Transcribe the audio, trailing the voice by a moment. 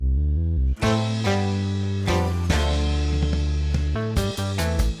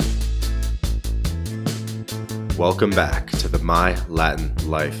Welcome back to the My Latin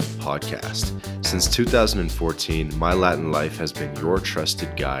Life podcast. Since 2014, My Latin Life has been your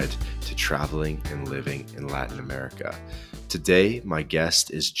trusted guide to traveling and living in Latin America. Today, my guest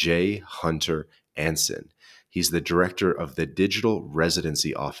is Jay Hunter Anson. He's the director of the Digital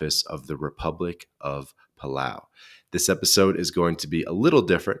Residency Office of the Republic of Palau. This episode is going to be a little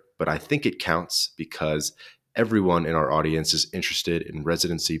different, but I think it counts because everyone in our audience is interested in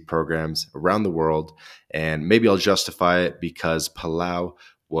residency programs around the world. And maybe I'll justify it because Palau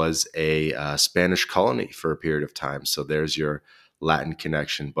was a Spanish colony for a period of time. So there's your Latin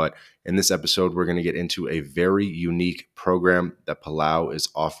connection. But in this episode, we're going to get into a very unique program that Palau is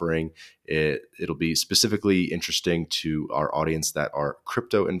offering. It'll be specifically interesting to our audience that are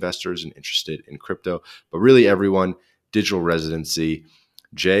crypto investors and interested in crypto, but really everyone, digital residency.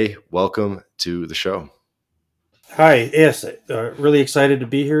 Jay, welcome to the show. Hi, yes, really excited to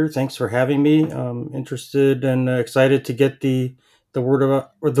be here. Thanks for having me. Interested and excited to get the word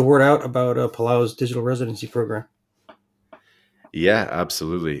out about Palau's digital residency program. Yeah,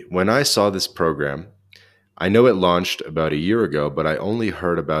 absolutely. When I saw this program, I know it launched about a year ago, but I only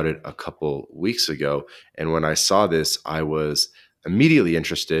heard about it a couple weeks ago. And when I saw this, I was immediately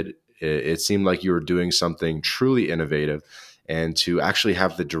interested. It seemed like you were doing something truly innovative. And to actually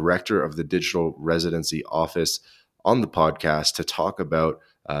have the director of the Digital Residency Office on the podcast to talk about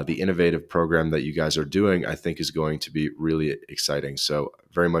the innovative program that you guys are doing, I think is going to be really exciting. So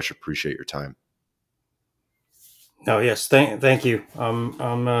very much appreciate your time. Oh, yes, thank you.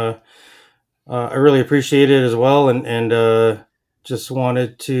 I really appreciate it as well, and just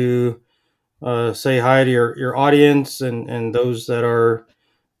wanted to say hi to your audience and those that are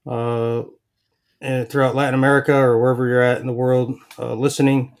throughout Latin America or wherever you're at in the world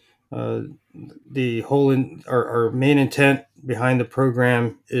listening. The our main intent behind the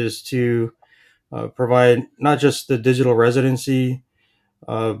program is to provide not just the digital residency,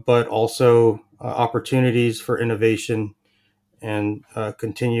 but also opportunities for innovation and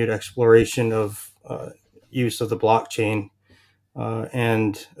continued exploration of use of the blockchain,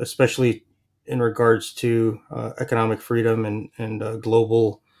 and especially in regards to economic freedom and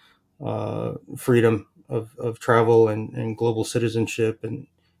global freedom of travel and global citizenship and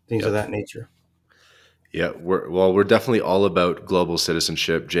things of that nature. Yeah, we're definitely all about global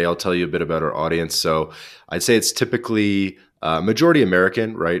citizenship. Jay, I'll tell you a bit about our audience. So I'd say it's typically majority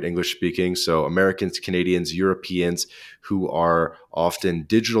American, right? English speaking. So Americans, Canadians, Europeans who are often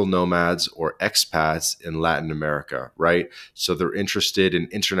digital nomads or expats in Latin America, right? So they're interested in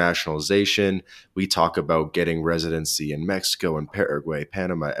internationalization. We talk about getting residency in Mexico and Paraguay,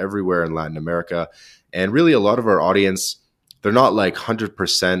 Panama, everywhere in Latin America. And really a lot of our audience, they're not like 100%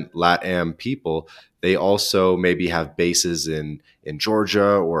 LATAM people. They also maybe have bases in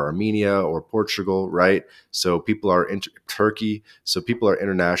Georgia or Armenia or Portugal, right? So people are in Turkey. So people are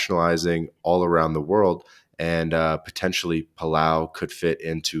internationalizing all around the world, and potentially Palau could fit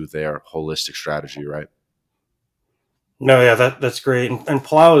into their holistic strategy, right? No, yeah, that's great. And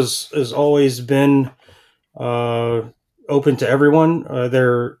Palau has always been uh, open to everyone.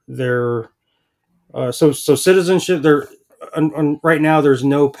 So citizenship. Right now, there's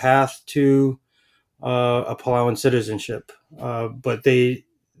no path to a Palauan citizenship, but they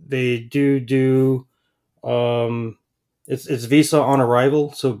do. It's visa on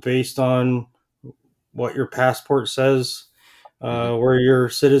arrival. So based on what your passport says, Mm-hmm. where your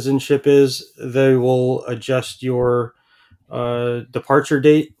citizenship is, they will adjust your departure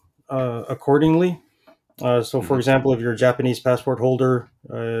date accordingly. So, for Mm-hmm. example, if you're a Japanese passport holder,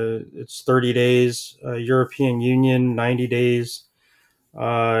 it's 30 days. European Union, 90 days.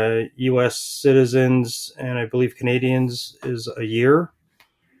 U.S. citizens and I believe Canadians is a year.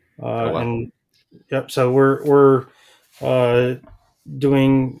 Oh, wow. And yep. So we're uh,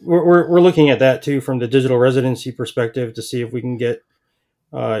 we're looking at that too from the digital residency perspective to see if we can get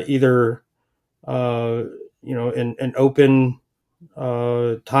either uh, an open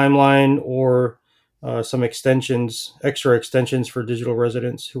timeline or some extra extensions for digital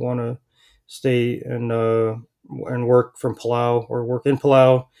residents who want to stay and work from Palau or work in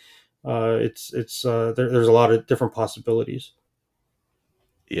Palau. There's a lot of different possibilities.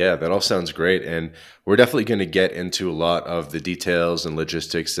 Yeah, that all sounds great. And we're definitely going to get into a lot of the details and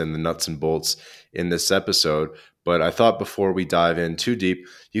logistics and the nuts and bolts in this episode. But I thought before we dive in too deep,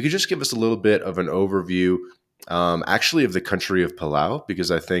 you could just give us a little bit of an overview, actually, of the country of Palau,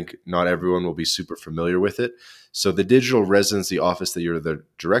 because I think not everyone will be super familiar with it. So, the Digital Residency Office that you're the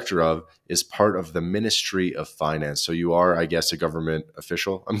director of is part of the Ministry of Finance. So, you are, I guess, a government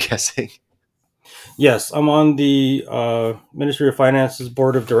official, I'm guessing. Yes, I'm on the Ministry of Finance's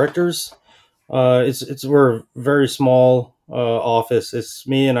board of directors. It's we're a very small office. It's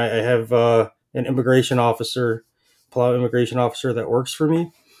me and I have an immigration officer, Palau immigration officer that works for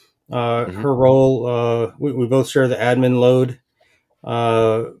me. Hmm. Her role, we both share the admin load,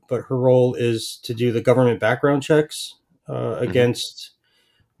 but her role is to do the government background checks Hmm. against.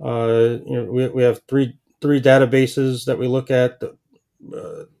 We have three databases that we look at.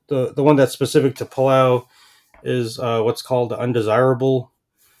 The one that's specific to Palau is what's called the undesirable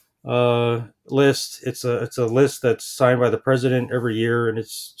list. It's a list that's signed by the president every year, and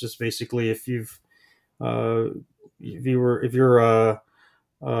it's just basically uh, if you're a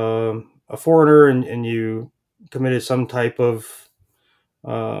foreigner and you committed some type of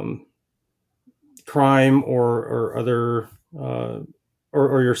um, crime or other uh,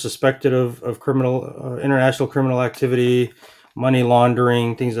 or you're suspected of criminal international criminal activity, money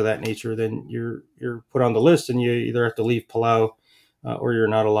laundering, things of that nature, then you're put on the list and you either have to leave Palau or you're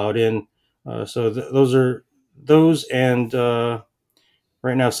not allowed in. Those are those and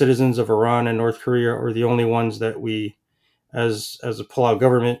right now citizens of Iran and North Korea are the only ones that we as a Palau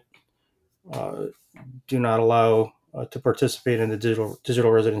government uh, do not allow to participate in the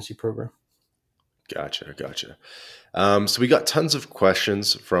digital residency program. Gotcha, gotcha. So we got tons of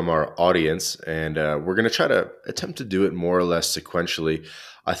questions from our audience, and we're going to try to attempt to do it more or less sequentially.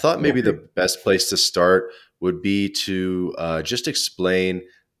 I thought Yeah, maybe the great. best place to start would be to just explain.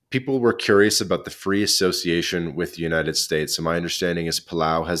 People were curious about the free association with the United States. So my understanding is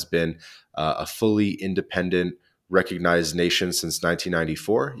Palau has been a fully independent, recognized nation since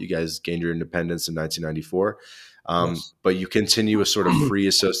 1994. You guys gained your independence in 1994. Yes. But you continue a sort of free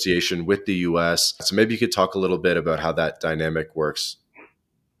association with the US. So maybe you could talk a little bit about how that dynamic works.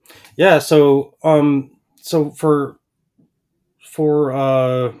 Yeah. So for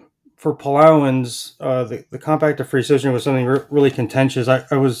Palauans, the Compact of Free Association was something really contentious.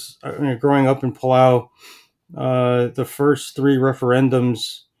 Growing up in Palau. The first three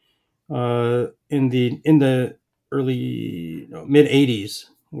referendums in the early mid '80s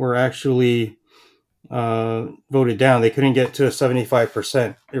were actually voted down. They couldn't get to a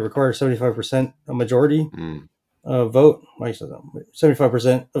 75%. It required 75% a majority Mm, vote. Like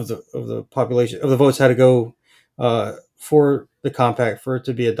 75% of the population of the votes had to go for the compact for it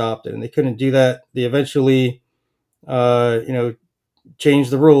to be adopted, and they couldn't do that. They eventually,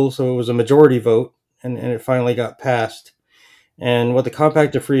 changed the rules so it was a majority vote, and it finally got passed. And what the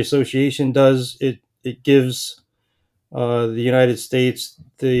Compact of Free Association does, it gives the United States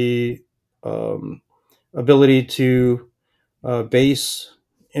the um, ability to base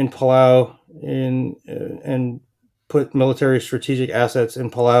in Palau and put military strategic assets in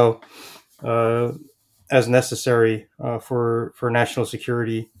Palau uh, as necessary for national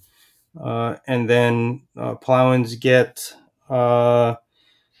security. And then Palauans get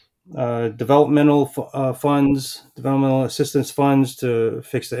developmental assistance funds to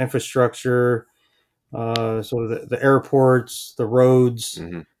fix the infrastructure, so the airports, the roads,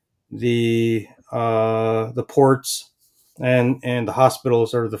 hmm the ports, and the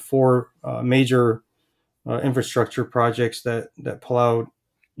hospitals are the four major infrastructure projects that Palau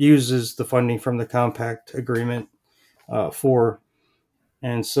uses the funding from the compact agreement for.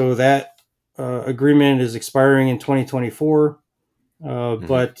 And so that agreement is expiring in 2024, hmm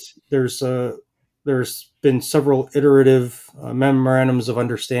but there's there's been several iterative memorandums of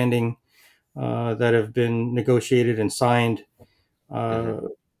understanding that have been negotiated and signed. hmm Uh,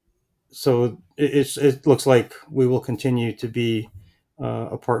 it looks like we will continue to be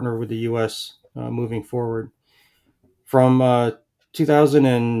a partner with the U.S. Moving forward. From 2000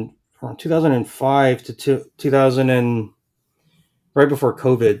 and from 2005 to 2000 and right before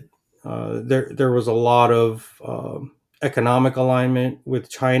COVID, there was a lot of economic alignment with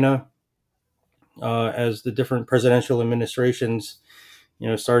China as the different presidential administrations,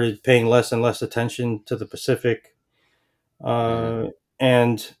 started paying less and less attention to the Pacific, hmm uh,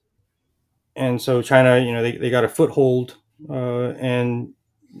 and so China, they got a foothold and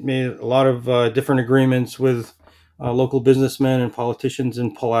made a lot of different agreements with local businessmen and politicians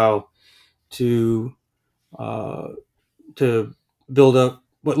in Palau to uh, to build up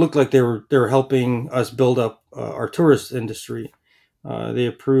what looked like they were helping us build up our tourist industry. They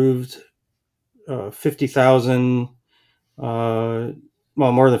approved 50,000,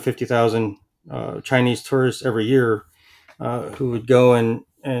 more than 50,000 Chinese tourists every year who would go and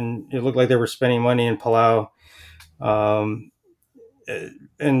it looked like they were spending money in Palau. Um,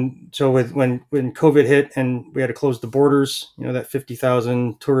 and so when COVID hit and we had to close the borders, that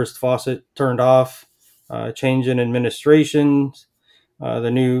 50,000 tourist faucet turned off. Change in administration.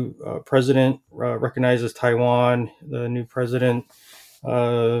 The new president recognizes Taiwan. The new president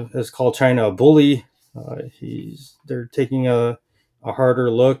has called China a bully. They're taking a harder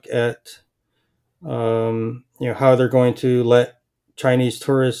look at how they're going to let Chinese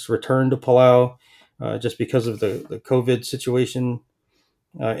tourists return to Palau, just because of the COVID situation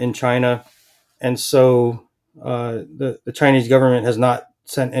in China. And so the Chinese government has not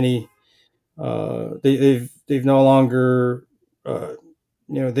sent any. They've no longer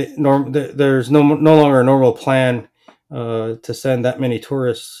there's no longer a normal plan to send that many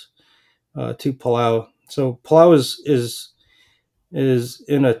tourists to Palau. So Palau is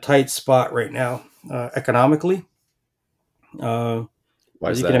in a tight spot right now economically. Uh, Why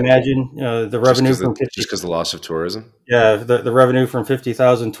as is you can that? imagine, the revenue from Just 50, because the loss of tourism? yeah, the revenue from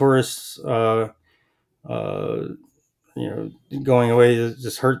 50,000 tourists, uh, going away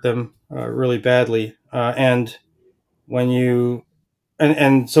just hurt them really badly. And when you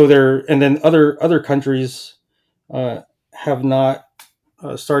and so there, and then other countries uh, have not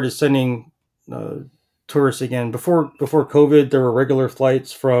started sending uh, tourists again. Before COVID, there were regular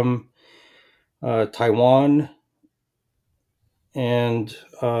flights from Taiwan and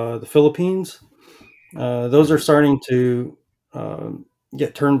the Philippines. Those are Hmm. starting to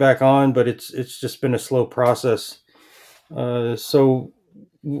get turned back on, but it's just been a slow process. So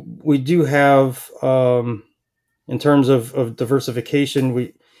we do have, in terms of diversification,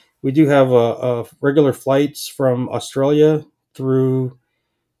 we do have regular flights from Australia through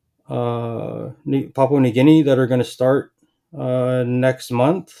Papua New Guinea that are going to start next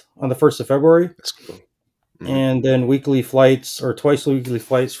month on the 1st of February, That's cool. Hmm. and then weekly flights or twice weekly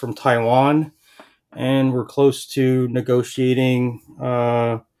flights from Taiwan. And we're close to negotiating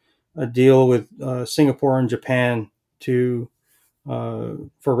a deal with Singapore and Japan to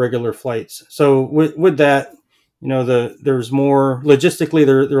for regular flights. So with that, there's more logistically.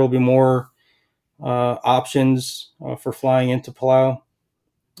 There will be more options for flying into Palau,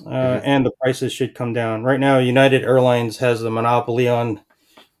 Hmm. and the prices should come down. Right now, United Airlines has the monopoly on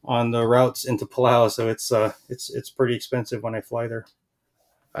the routes into Palau, so it's pretty expensive when I fly there.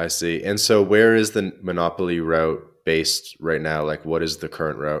 I see. And so, where is the Monopoly route based right now? Like, what is the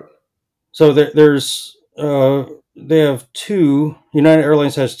current route? So there's they have two. United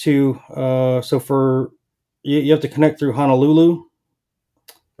Airlines has two. So for you have to connect through Honolulu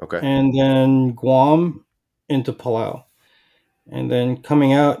Okay. and then Guam into Palau, and then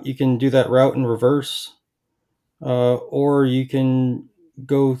coming out you can do that route in reverse, or you can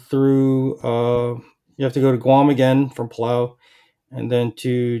go through. You have to go to Guam again from Palau, and then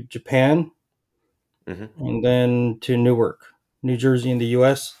to Japan, Hmm. and then to Newark, New Jersey in the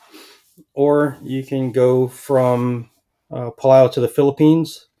U.S. Or you can go from Palau to the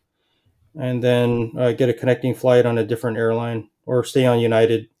Philippines and then get a connecting flight on a different airline, or stay on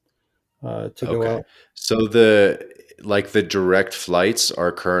United to go Okay. out. So the direct flights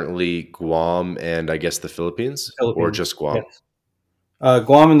are currently Guam and I guess the Philippines, or Philippines, just Guam? yes.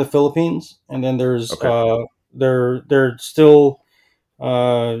 Guam and the Philippines, and then there's Okay. they're still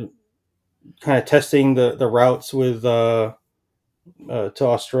uh, kind of testing the routes with to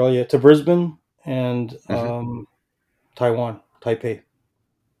Australia, to Brisbane and Hmm. Taiwan, Taipei.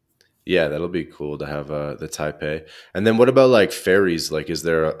 Yeah, that'll be cool to have the Taipei. And then what about like ferries? Like, is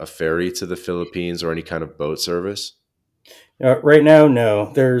there a ferry to the Philippines or any kind of boat service? Right now,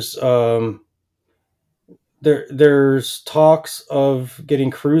 no. There's talks of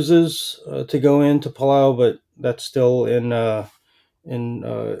getting cruises to go into Palau, but that's still in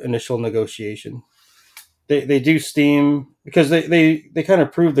initial negotiation. They do steam because they kind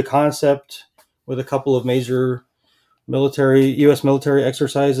of proved the concept with a couple of major U.S. military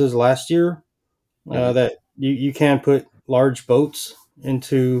exercises last year, Hmm. that you can put large boats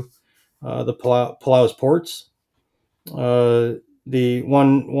into the Palau's ports. Uh, the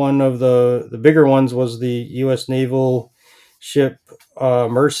one of the bigger ones was the U.S. naval ship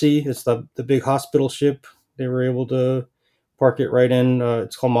Mercy. It's the big hospital ship. They were able to park it right in.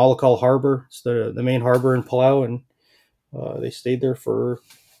 It's called Malakal Harbor. It's the main harbor in Palau, and they stayed there for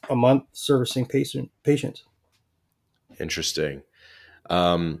a month servicing patients. Interesting.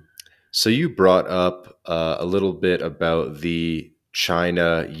 Um, so you brought up a little bit about the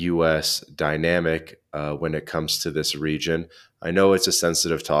China US dynamic when it comes to this region. I know it's a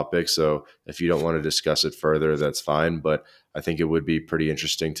sensitive topic, so if you don't want to discuss it further, that's fine. But I think it would be pretty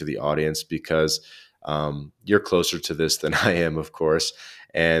interesting to the audience because you're closer to this than I am, of course.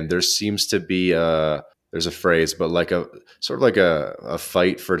 And there seems to be there's a phrase, but like a sort of like a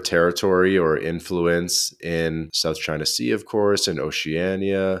fight for territory or influence in South China Sea, of course, in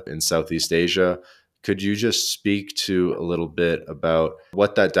Oceania, in Southeast Asia. Could you just speak to a little bit about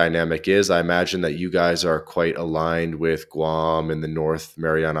what that dynamic is? I imagine that you guys are quite aligned with Guam and the North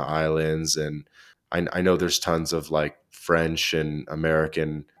Mariana Islands. And I know there's tons of like French and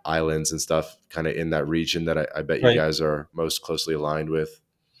American islands and stuff kind of in that region that I bet you Right. guys are most closely aligned with.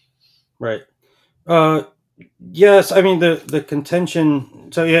 Right. Uh, yes. I mean the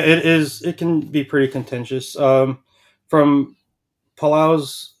contention. So yeah, it is. It can be pretty contentious. From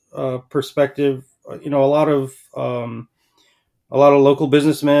Palau's perspective, a lot of local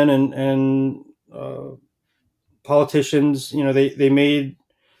businessmen and uh, politicians, they made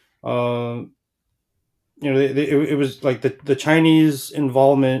uh, it was like the Chinese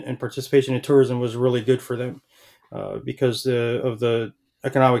involvement and participation in tourism was really good for them because of the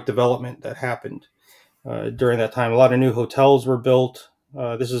economic development that happened during that time. A lot of new hotels were built.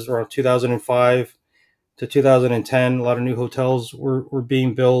 This is around 2005 to 2010. A lot of new hotels were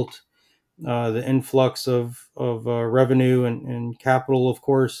being built. The influx of revenue and capital, of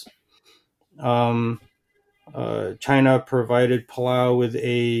course. Um, China provided Palau with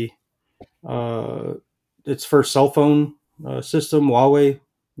a uh, its first cell phone system, Huawei.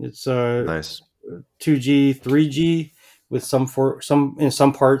 It's Nice. 2G, 3G with some in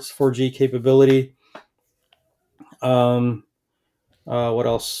some parts 4G capability. Um, what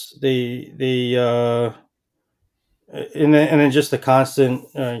else? And then just the constant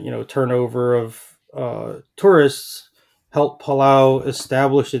turnover of tourists helped Palau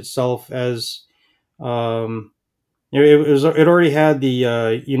establish itself as it already had the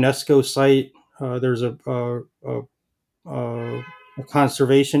UNESCO site. There's a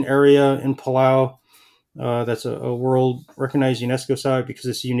conservation area in Palau that's a world recognized UNESCO site because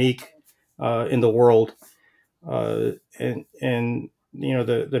it's unique in the world, and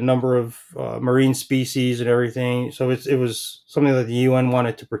the number of marine species and everything. So it was something that the UN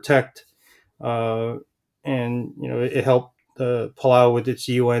wanted to protect, uh, and it helped Palau with its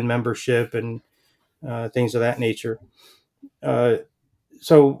UN membership and things of that nature. Uh,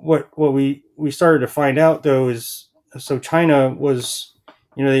 so what we started to find out though is so China was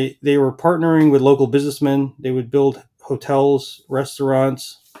they were partnering with local businessmen. They would build hotels,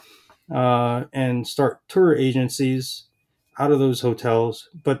 restaurants, and start tour agencies out of those hotels.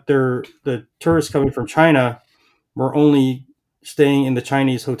 But the tourists coming from China were only staying in the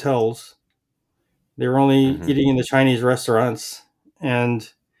Chinese hotels. They were only Hmm. eating in the Chinese restaurants and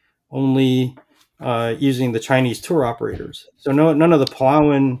only using the Chinese tour operators. So none of the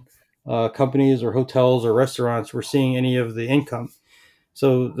Palauan companies or hotels or restaurants were seeing any of the income.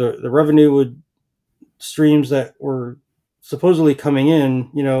 So the revenue would streams that were supposedly coming in,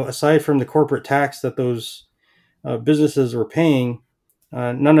 aside from the corporate tax that those businesses were paying,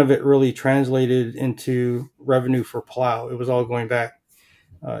 none of it really translated into revenue for Palau. It was all going back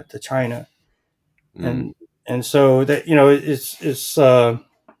to China, Mm. and so that it's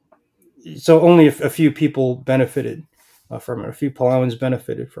so only a few people benefited from it. A few Palauans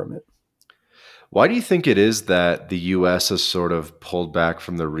benefited from it. Why do you think it is that the U.S. has sort of pulled back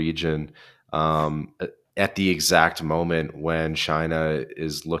from the region um, at the exact moment when China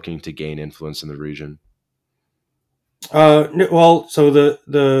is looking to gain influence in the region? Well, so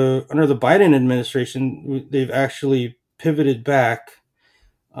the under the Biden administration, they've actually pivoted back,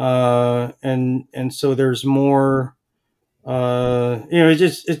 and so there's more.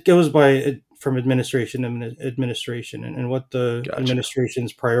 It goes by from administration to administration and what the Gotcha.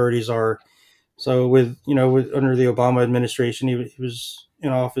 administration's priorities are. So with under the Obama administration, he was in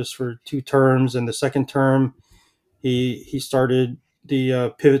office for 2 terms, and the second term he started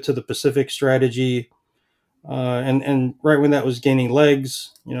the pivot to the Pacific strategy, and right when that was gaining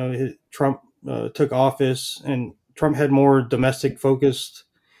legs, Trump took office, and Trump had more domestic focused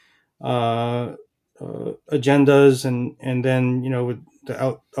agendas, and then with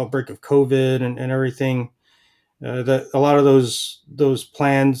the outbreak of COVID and everything, that a lot of those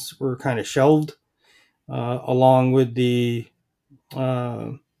plans were kind of shelved, along with the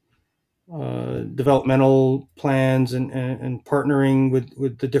uh, developmental plans and partnering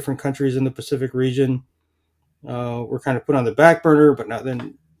with the different countries in the Pacific region were kind of put on the back burner. But now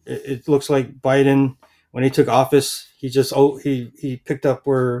then it looks like Biden, when he took office, he picked up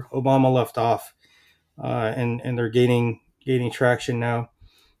where Obama left off, and they're gaining traction now.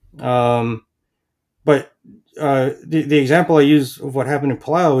 Um, but the example I use of what happened in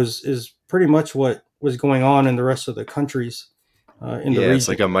Palau is pretty much what was going on in the rest of the countries in the Yeah, it's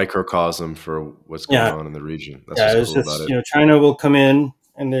region. like a microcosm for what's going Yeah, on in the region. That's yeah. what's It's cool about just it. China will come in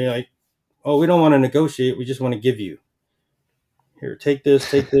and they're like, "Oh, we don't want to negotiate. We just want to give you here. Take this,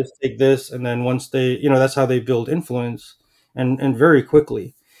 take this." And then once they, that's how they build influence, and very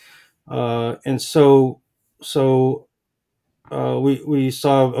quickly. And we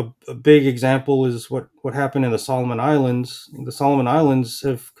saw a big example is what happened in the Solomon Islands. The Solomon Islands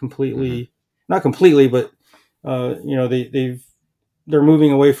have Hmm. completely, not completely, but they're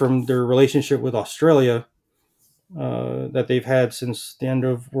moving away from their relationship with Australia that they've had since the end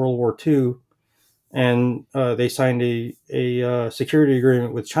of World War II, and they signed a security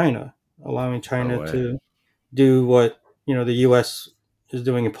agreement with China, allowing No China way. to do what the U.S. is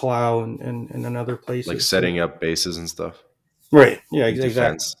doing in Palau and in other Like places. So setting up bases and stuff right, yeah, and exactly,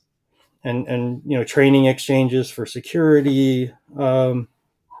 defense. and training exchanges for security,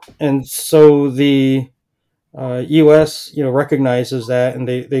 and so the U.S. recognizes that, and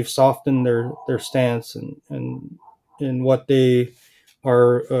they've softened their stance and in what they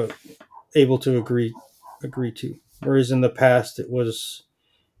are able to agree to. Whereas in the past, it was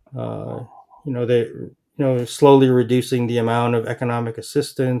they slowly reducing the amount of economic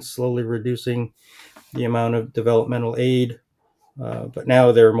assistance, slowly reducing the amount of developmental aid. But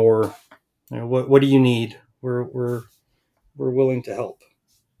now they're more, what do you need? We're willing to help.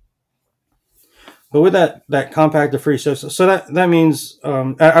 But with that compact of free, so that means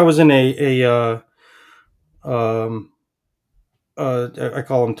I was in um, I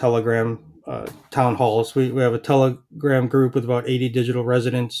call them Telegram town halls. We have a Telegram group with about 80 digital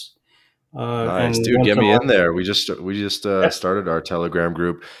residents, Nice, and dude. once Get a me in month. there. We just Yeah. started our Telegram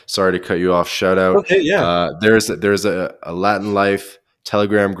group. Sorry to cut you off. Shout out. Okay. Yeah. There's a Latin Life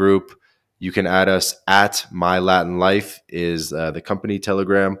Telegram group. You can add us at My Latin Life is the company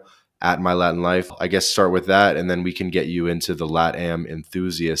Telegram at My Latin Life. I guess start with that, and then we can get you into the LatAm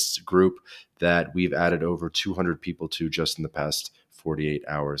enthusiasts group that we've added over 200 people to just in the past 48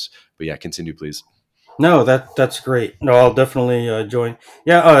 hours. But yeah, continue, please. No, that's great. No, I'll definitely join.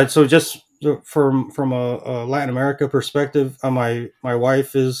 Yeah. So just from a Latin America perspective, my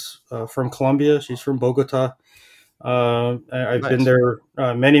wife is from Colombia. She's from Bogota. I've been Nice. there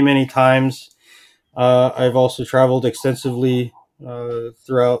many times. I've also traveled extensively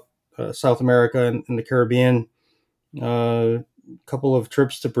throughout South America and the Caribbean. A couple of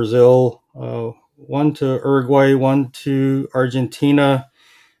trips to Brazil, one to Uruguay, one to Argentina,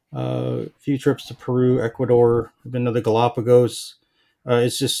 a few trips to Peru, Ecuador. I've been to the Galapagos.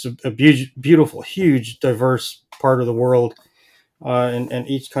 It's just a beautiful, huge, diverse part of the world, and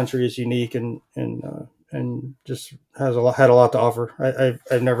each country is unique and just had a lot to offer.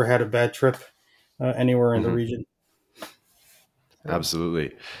 I've never had a bad trip anywhere in the Mhm. region. So,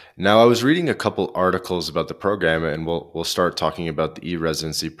 Absolutely. Now, I was reading a couple articles about the program, and we'll start talking about the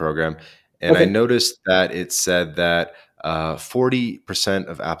e-residency program. And I okay. noticed that it said that 40%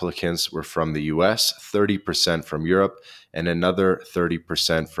 of applicants were from the U.S., 30% from Europe, and another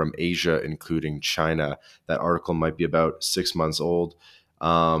 30% from Asia, including China. That article might be about 6 months old.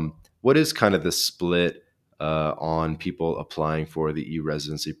 What is kind of the split on people applying for the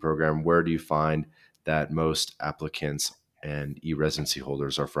e-residency program? Where do you find that most applicants and e-residency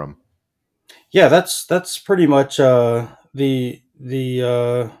holders are from? Yeah, that's pretty much the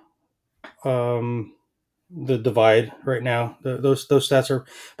divide right now. Those stats are,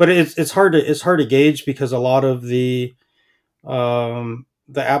 but it's hard to gauge because a lot of the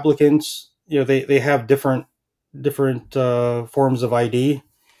applicants, they have different forms of ID,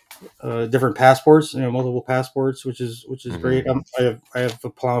 different passports, multiple passports, which is great. Hmm. I have a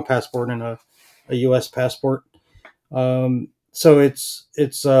Palau passport and a U.S. passport. So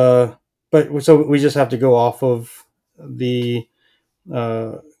but so we just have to go off of the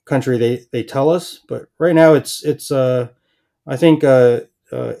uh, country they tell us. But right now it's I think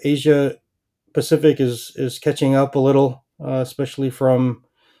Asia Pacific is catching up a little, especially from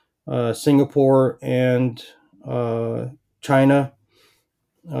Singapore and uh, China.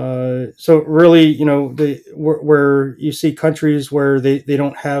 So really, where you see countries where they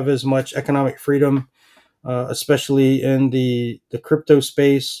don't have as much economic freedom, especially in the crypto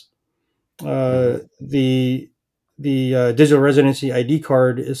space. Hmm. The digital residency ID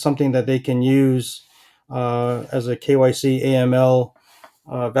card is something that they can use as a KYC AML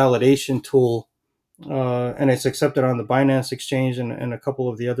validation tool, and it's accepted on the Binance exchange and a couple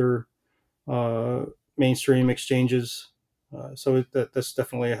of the other uh, mainstream exchanges. That's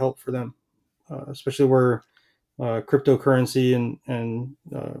definitely a help for them, especially where cryptocurrency and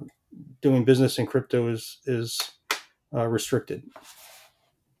doing business in crypto is restricted.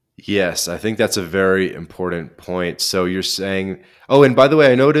 Yes, I think that's a very important point. So you're saying, oh, and by the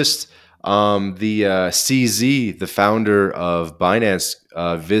way, I noticed the CZ, the founder of Binance,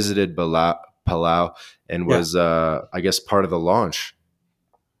 visited Palau and Yeah. was, I guess, part of the launch.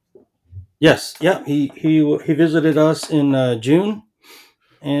 Yes. Yeah. He visited us in June,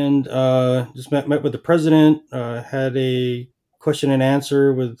 and just met with the president. Had a question and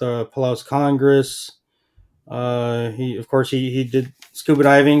answer with Palau's Congress. He, of course, he did scuba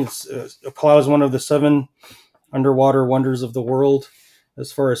diving. Palau is one of the seven underwater wonders of the world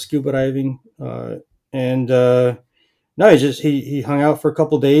as far as scuba diving. And no, he hung out for a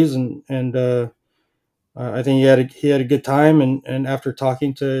couple days, and I think he had a good time. And after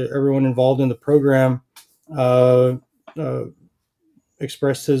talking to everyone involved in the program, uh, uh,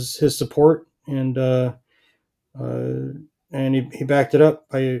 expressed his support, uh, and he backed it up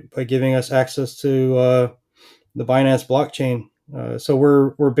by giving us access to the Binance blockchain. So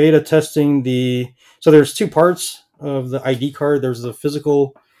we're beta testing so there's two parts of the ID card. There's the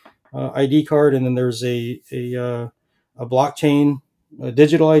physical ID card, and then there's a blockchain, a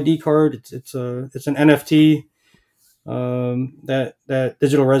digital ID card. It's an NFT that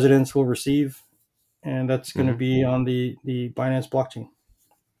digital residents will receive, and that's going to Hmm. be on the Binance blockchain.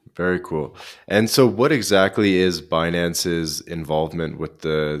 Very cool. And so, what exactly is Binance's involvement with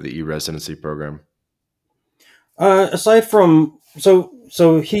the e-residency program? Aside from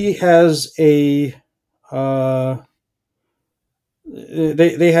he has a uh,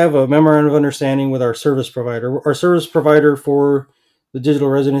 they have a memorandum of understanding with our service provider. Our service provider for the digital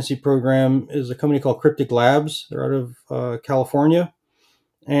residency program is a company called Cryptic Labs. They're out of California,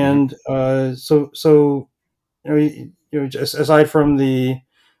 Hmm. and just aside from the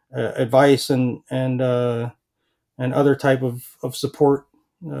advice and other type of support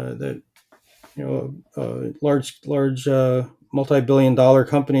that large multi-billion-dollar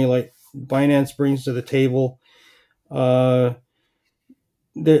company like Binance brings to the table. Uh,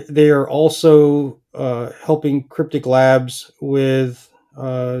 they are also helping Cryptic Labs with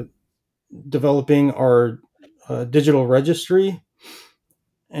developing our digital registry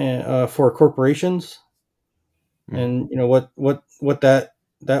for corporations, Hmm. and what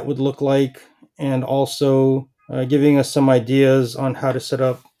that would look like, and also giving us some ideas on how to set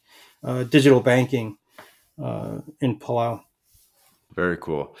up digital banking in Palau. Very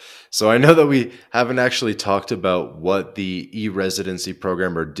cool. So I know that we haven't actually talked about what the e-residency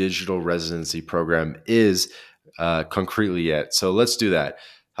program or digital residency program is concretely yet. So let's do that.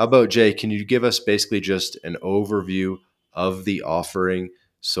 How about Jay? Can you give us basically just an overview of the offering?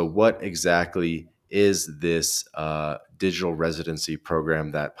 So what exactly is this digital residency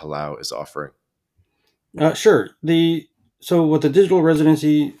program that Palau is offering? Sure. So what the digital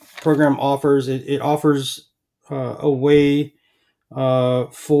residency program offers, it offers a way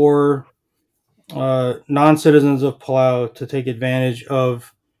for non-citizens of Palau to take advantage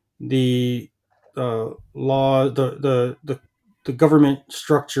of the law, the government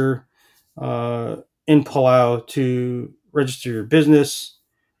structure in Palau to register your business,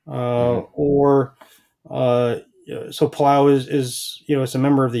 Hmm. or so Palau is it's a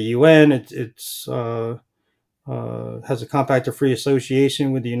member of the UN. It's has a compact of free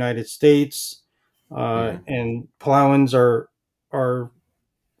association with the United States, Hmm. and Palauans are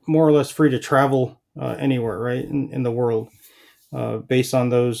more or less free to travel anywhere, right, in the world, based on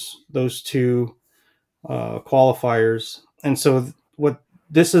those two qualifiers. And so, what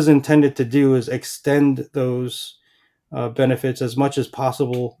this is intended to do is extend those benefits as much as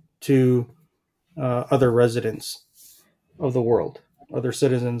possible to other residents of the world, other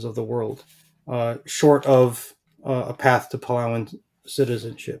citizens of the world, short of a path to Palauan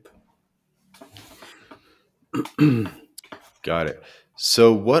citizenship. Got it.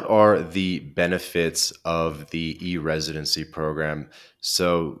 So, what are the benefits of the e-residency program?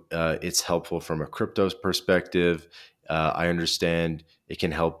 So, it's helpful from a crypto's perspective. I understand it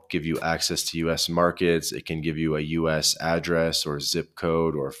can help give you access to U.S. markets. It can give you a U.S. address or zip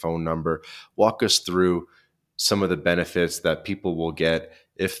code or phone number. Walk us through some of the benefits that people will get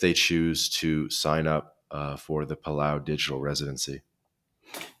if they choose to sign up for the Palau digital residency.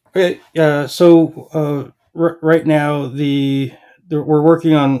 Okay, so right now we're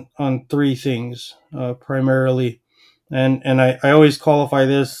working on three things primarily, and I always qualify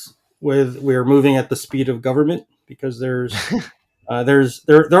this with we're moving at the speed of government, because there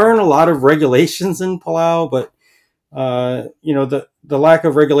aren't a lot of regulations in Palau, but the lack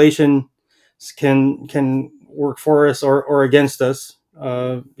of regulation can work for us or against us,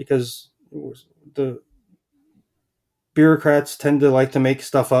 because the bureaucrats tend to like to make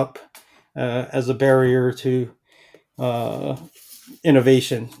stuff up as a barrier to uh,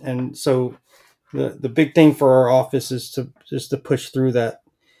 innovation. And so the big thing for our office is to push through that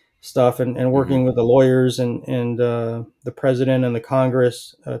stuff, and Hmm. working with the lawyers and the president and the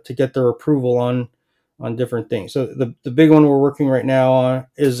Congress to get their approval on different things. So the big one we're working right now on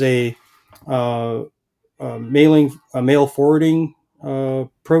is uh, a mail forwarding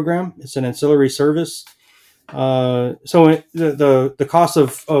program. It's an ancillary service. The cost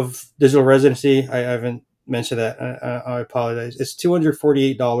of digital residency, I haven't mentioned that. I apologize. It's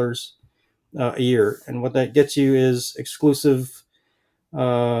 $248 a year, and what that gets you is exclusive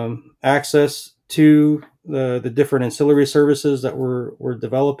access to the different ancillary services that we're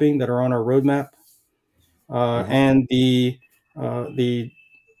developing that are on our roadmap, Hmm. and the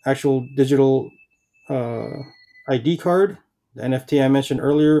actual digital uh, ID card, the NFT I mentioned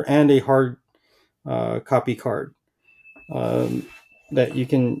earlier, and a hard copy card um, that you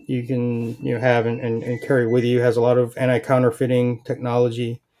can have and carry with you. It has a lot of anti counterfeiting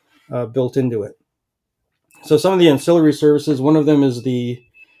technology built into it. So some of the ancillary services, one of them is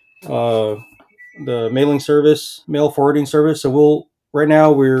uh, the mailing service, mail forwarding service. So right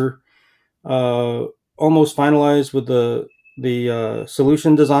now we're uh, almost finalized with the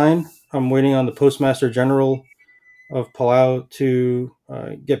solution design. I'm waiting on the Postmaster General of Palau to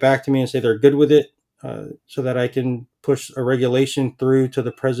get back to me and say they're good with it, so that I can push a regulation through to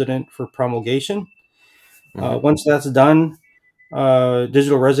the president for promulgation. Hmm. Once that's done,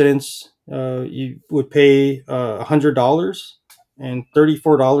 digital residents, you would pay $100, and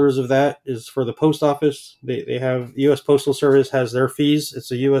 $34 of that is for the post office. They have the U.S. Postal Service has their fees.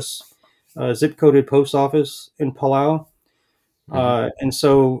 It's a U.S. Zip coded post office in Palau, Hmm. and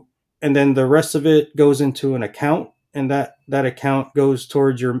so and then the rest of it goes into an account, and that account goes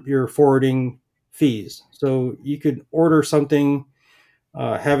towards your forwarding fees. So you could order something,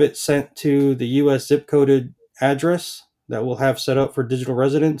 have it sent to the U.S. zip coded address that we'll have set up for digital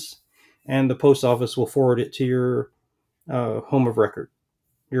residents, and the post office will forward it to your home of record,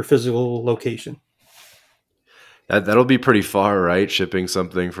 your physical location. That'll be pretty far, right? Shipping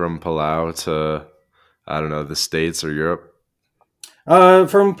something from Palau to, I don't know, the States or Europe.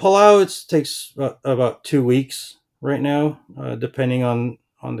 From Palau, it takes about 2 weeks right now, depending on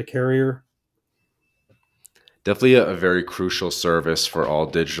the carrier. Definitely a very crucial service for all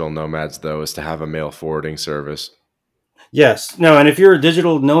digital nomads, though, is to have a mail forwarding service. Yes, no, and if you're a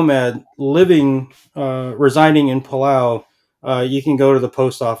digital nomad living, residing in Palau, you can go to the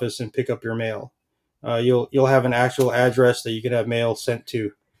post office and pick up your mail. You'll have an actual address that you can have mail sent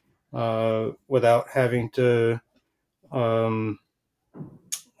to, without having to, um,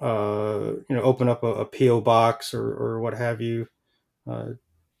 open up a PO box or what have you, uh,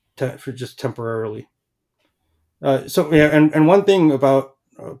 for just temporarily. So yeah, and one thing about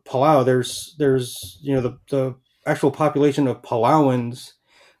Palau, there's the actual population of Palauans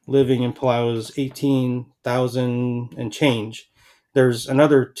living in Palau is 18,000 and change. There's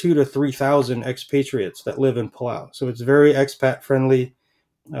another 2 to 3 thousand expatriates that live in Palau, so it's very expat friendly.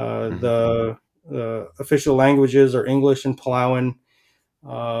 Hmm. The official languages are English and Palauan,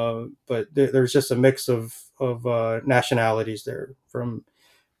 but there's just a mix of nationalities there, from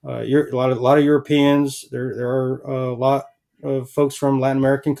a lot of Europeans. There are a lot of folks from Latin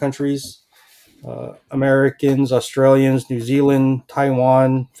American countries, Americans, Australians, New Zealand,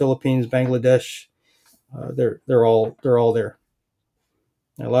 Taiwan, Philippines, Bangladesh. They're all there.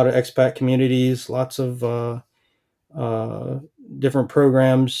 A lot of expat communities, lots of uh, different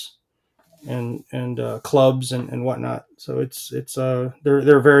programs and clubs and whatnot. So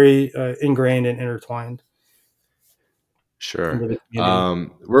they're very ingrained and intertwined Sure. into the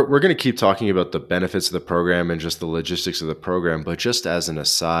community. We're going to keep talking about the benefits of the program and just the logistics of the program, but just as an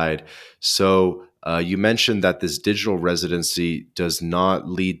aside, so you mentioned that this digital residency does not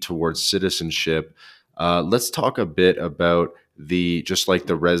lead towards citizenship. Let's talk a bit about the just like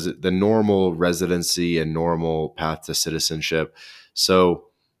the normal residency and normal path to citizenship. So,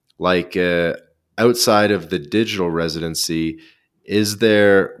 like outside of the digital residency, is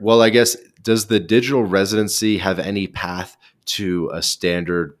there? Well, I guess does the digital residency have any path to a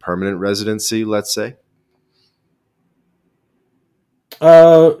standard permanent residency, let's say?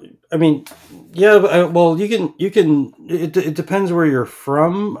 Uh, I mean, yeah. Well, you can. It depends where you're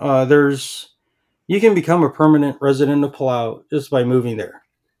from. You can become a permanent resident of Palau just by moving there.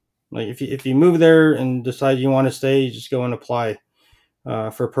 Like if you move there and decide you want to stay, you just go and apply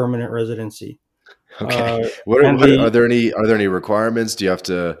for permanent residency. Okay. Uh, What and what the are there any requirements? Do you have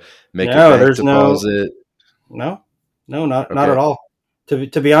to make a No, bank there's deposit? no, no, not at Okay. all.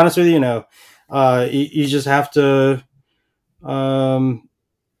 To be honest with you, no. You just have to um,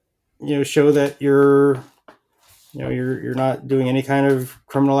 show that you're not doing any kind of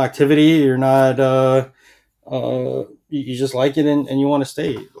criminal activity. You're not you just like it, and you want to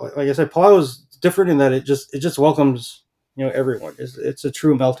stay. Like I said, Palau is different in that it just welcomes everyone. It's a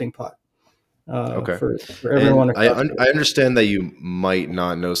true melting pot. Okay. for And everyone across the I world. understand that you might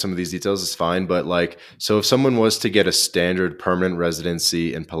not know some of these details. It's fine, but like, so if someone was to get a standard permanent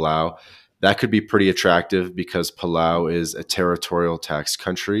residency in Palau, that could be pretty attractive because Palau is a territorial tax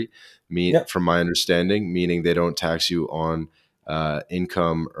country. Yep, From my understanding, meaning they don't tax you on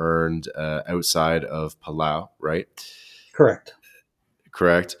income earned outside of Palau, right? correct.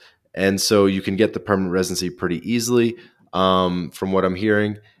 Correct. And so you can get the permanent residency pretty easily, from what I'm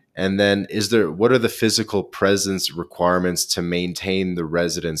hearing. And then, what are the physical presence requirements to maintain the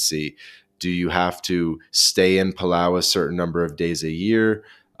residency? Do you have to stay in Palau a certain number of days a year?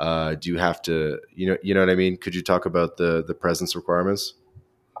 Do you have to, you know what I mean? Could you talk about the presence requirements?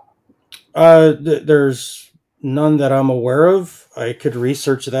 There's none that I'm aware of. I could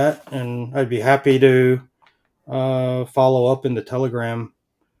research that, and I'd be happy to follow up in the Telegram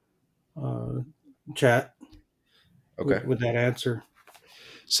uh, chat Okay. with that answer.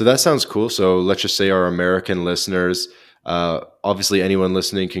 So that sounds cool. So let's just say our American listeners, obviously anyone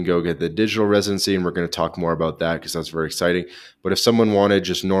listening can go get the digital residency, and we're going to talk more about that because that's very exciting. But if someone wanted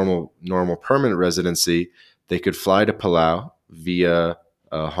just normal permanent residency, they could fly to Palau via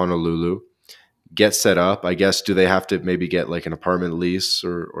Honolulu, get set up. I guess, do they have to maybe get like an apartment lease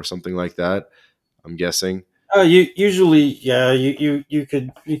or something like that? I'm guessing. You usually, yeah, you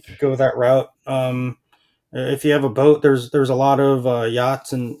could go that route. If you have a boat, there's a lot of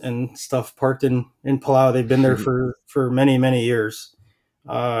yachts and stuff parked in Palau. They've been there for many years,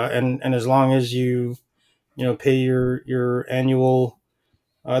 and as long as you pay your annual,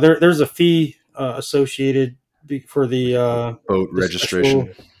 there's a fee associated for Boat the special.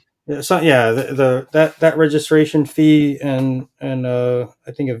 registration. Yeah, so yeah, that registration fee and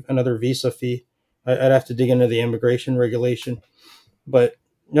I think another visa fee. I'd have to dig into the immigration regulation, but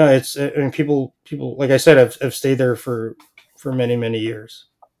no, it's I mean people like I said have stayed there for many years.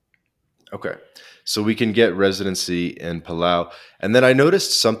 Okay. So we can get residency in Palau. And then I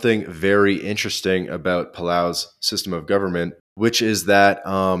noticed something very interesting about Palau's system of government, which is that,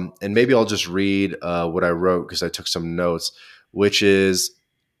 and maybe I'll just read what I wrote because I took some notes, which is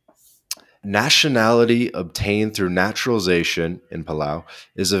nationality obtained through naturalization in Palau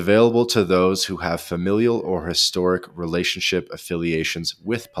is available to those who have familial or historic relationship affiliations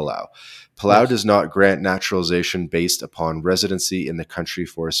with Palau. Palau Yes, does not grant naturalization based upon residency in the country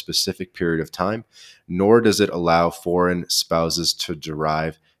for a specific period of time, nor does it allow foreign spouses to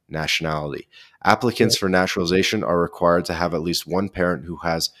derive nationality. Applicants right. for naturalization are required to have at least one parent who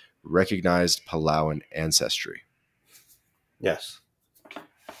has recognized Palauan ancestry. Yes.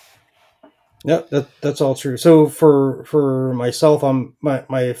 Yep, that's all true. So for myself,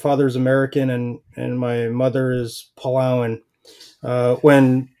 my father's American and my mother is Palauan.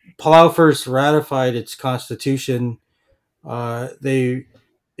 When Palau first ratified its constitution, they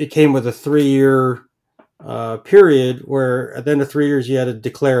it came with a 3 year period where at the end of 3 years you had to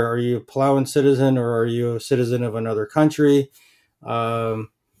declare, are you a Palauan citizen or are you a citizen of another country? Um,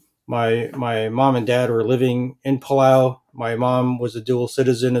 my mom and dad were living in Palau. My mom was a dual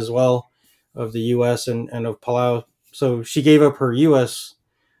citizen as well of the U.S. and of Palau, so she gave up her U.S.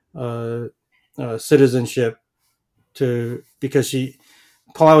 Uh, citizenship to because she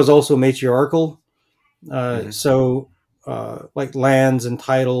Palau is also matriarchal, Mhm. so like lands and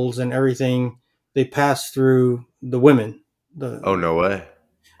titles and everything they pass through the women. Oh, The no way.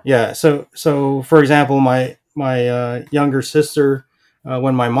 Yeah, so for example, my younger sister,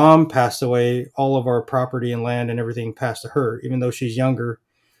 when my mom passed away, all of our property and land and everything passed to her, even though she's younger,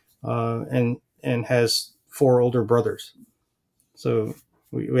 and has four older brothers. So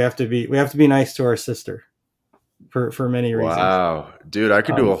we have to be nice to our sister for many reasons. Wow. Dude, I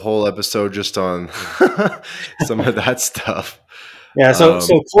could do Um, a whole episode just on some of that stuff. yeah, so Um,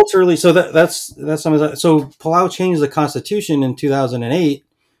 culturally, so that's some of that. So Palau changed the constitution in 2008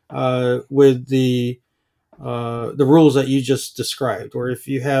 with the rules that you just described, or if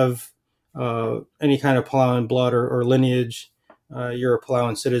you have any kind of Palauan blood or lineage, you're a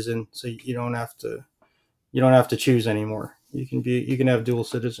Palauan citizen, so you don't have to choose anymore. You can have dual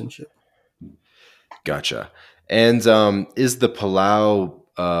citizenship. gotcha. And is the Palau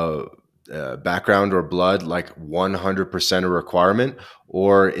background or blood like 100% a requirement?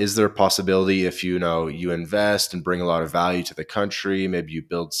 Or is there a possibility if you invest and bring a lot of value to the country, maybe you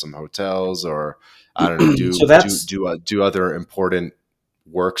build some hotels or I don't know, So do other important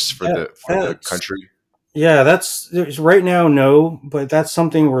works for the that's country? yeah, that's right now no, but that's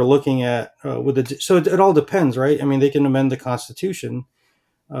something we're looking at with the. So it all depends, right? I mean, they can amend the constitution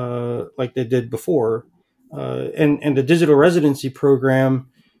like they did before, and the digital residency program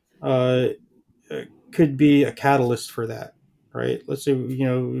uh, could be a catalyst for that. right? Let's say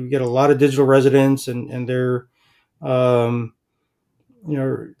we get a lot of digital residents, and they're um,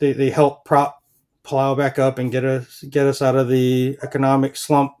 they help prop Palau back up and get us out of the economic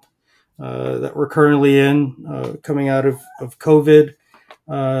slump that we're currently in, coming out of COVID.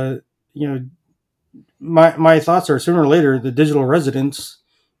 Uh, you know, my thoughts are sooner or later the digital residents.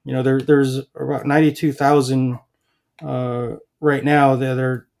 There's about 92,000 right now that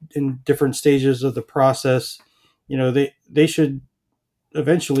are in different stages of the process. They should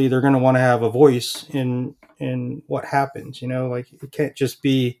eventually, they're going to want to have a voice in what happens. Like, it can't just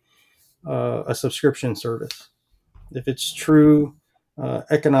be a subscription service. If it's true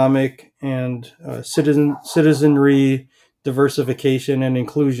economic and citizenry diversification and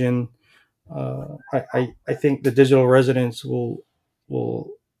inclusion, I think the digital residents will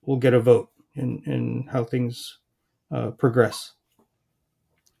will get a vote in how things progress.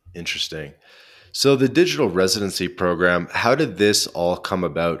 Interesting. So, the digital residency program, how did this all come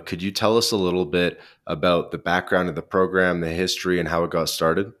about? Could you tell us a little bit about the background of the program, the history, and how it got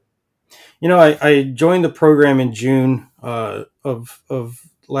started? I joined the program in June of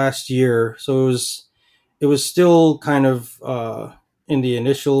last year, so it was still kind of in the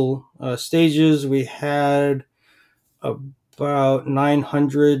initial stages. We had about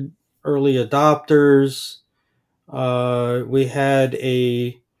 900 early adopters. We had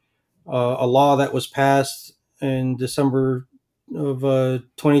a law that was passed in December of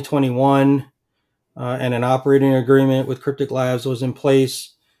 2021, and an operating agreement with Cryptic Labs was in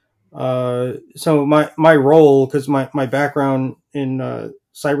place. So my role, because my background in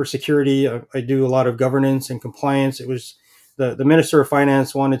cybersecurity, I do a lot of governance and compliance. It was the Minister of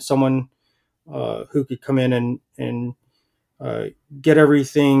Finance wanted someone who could come in and uh, get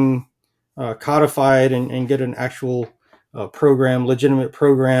everything codified, and get an actual legitimate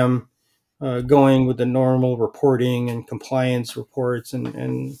program going with the normal reporting and compliance reports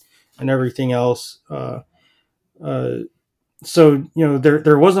and everything else. Uh, so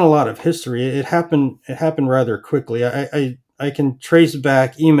there wasn't a lot of history. It happened rather quickly. I can trace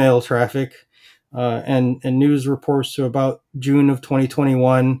back email traffic and news reports to about June of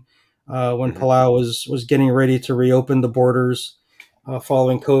 2021, when Hmm. Palau was getting ready to reopen the borders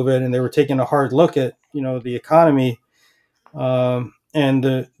following COVID, and they were taking a hard look at the economy, and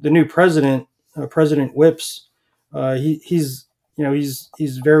the new president, President Whips. He's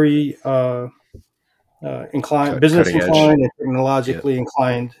very inclined, business Cutting edge. inclined, and Yeah. technologically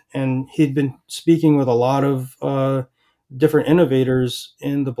inclined, and he'd been speaking with a lot of different innovators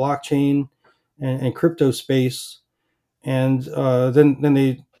in the blockchain and crypto space. And then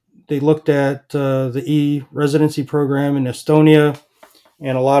they looked at the residency program in Estonia,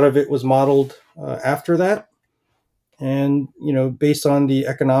 and a lot of it was modeled after that. And based on the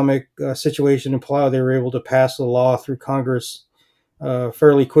economic situation in Palau, they were able to pass the law through Congress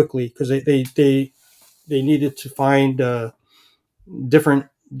fairly quickly, because they needed to find different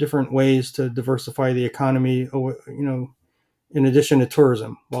different ways to diversify the economy. In addition to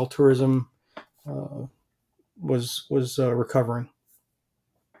tourism, while tourism uh, was recovering.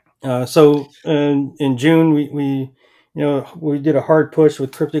 So in June, we did a hard push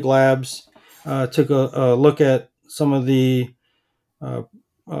with Cryptic Labs. Took a look at some of the uh,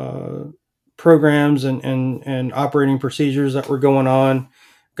 uh, programs and operating procedures that were going on.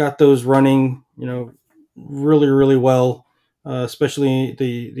 Got those running, really really well, especially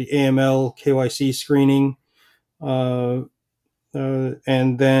the AML KYC screening. Uh,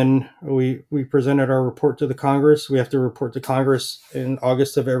 and then we presented our report to the Congress. We have to report to Congress in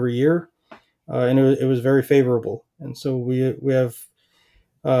August of every year, and it was very favorable. And so we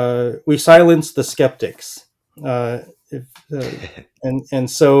silenced the skeptics. If and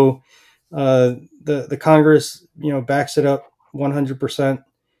so the Congress backs it up 100%.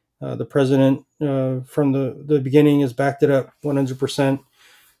 The president from the beginning has backed it up 100%.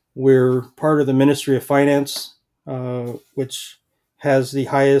 We're part of the Ministry of Finance, which has the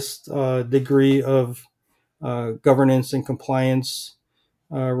highest degree of governance and compliance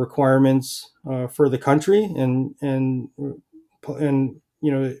requirements for the country, and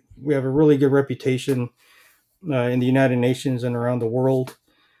we have a really good reputation in the United Nations and around the world.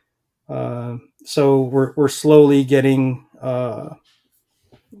 So we're slowly getting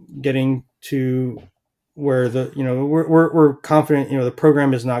to where we're confident. The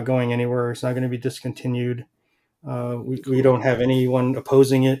program is not going anywhere. It's not going to be discontinued. We Cool. don't have anyone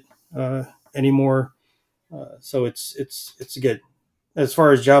opposing it anymore. So it's good. As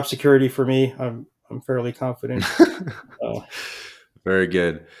far as job security for me, I'm fairly confident. Uh, Very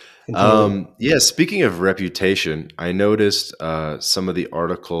good. Continue. Yeah, speaking of reputation, I noticed some of the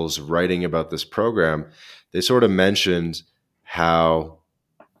articles writing about this program, they sort of mentioned how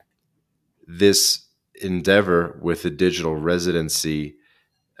this endeavor with the digital residency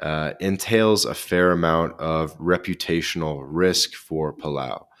entails a fair amount of reputational risk for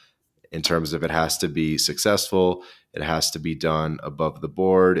Palau in terms of it has to be successful, it has to be done above the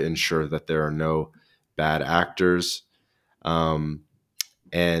board, ensure that there are no bad actors. Um,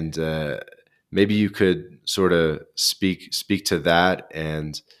 and maybe you could sort of speak to that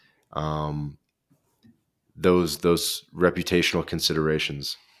and um, those reputational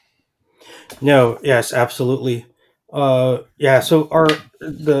considerations. No, yes, absolutely. Yeah. So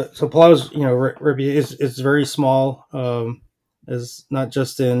Palau's is very small. Is not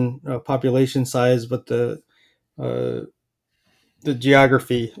just in population size, but uh, the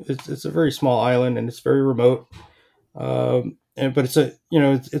geography. It's a very small island and it's very remote. And but it's a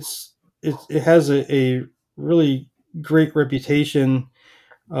it has a really great reputation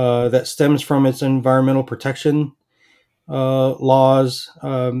that stems from its environmental protection laws.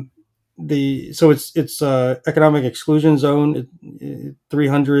 It's economic exclusion zone.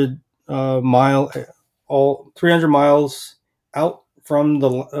 300 mile all 300 miles out from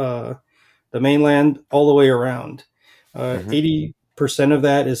the mainland all the way around. Mm-hmm. 80% of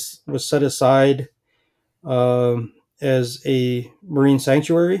that is was set aside as a marine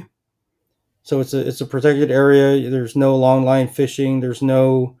sanctuary. So it's a protected area. There's no long line fishing. There's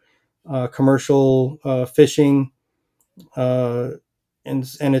no commercial fishing, uh, and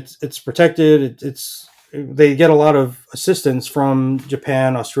it's protected. It's they get a lot of assistance from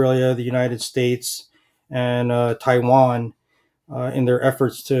Japan, Australia, the United States, and Taiwan in their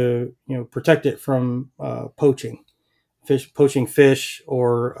efforts to protect it from poaching fish,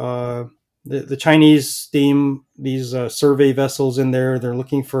 or the Chinese steam these survey vessels in there. They're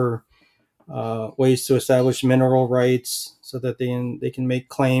looking for ways to establish mineral rights so that they can make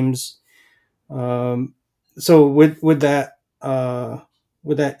claims. So with that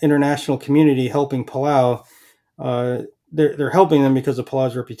international community helping Palau, uh, they're helping them because of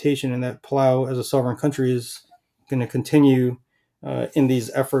Palau's reputation, and that Palau as a sovereign country is going to continue in these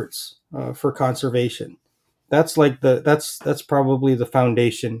efforts for conservation. That's probably the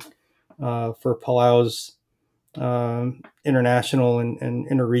foundation for Palau's international and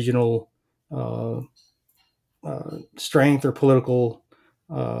interregional uh, strength or political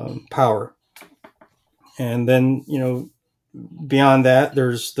power. And then beyond that,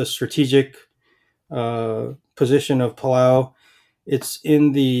 there's the strategic position of Palau. It's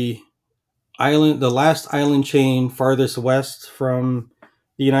in the last island chain farthest west from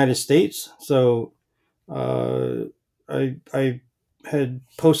the United States. So uh, I had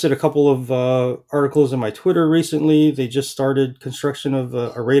posted a couple of articles in my Twitter recently. They just started construction of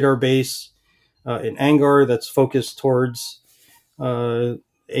a radar base in Angar that's focused towards uh,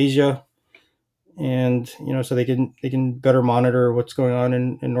 Asia, and so they can better monitor what's going on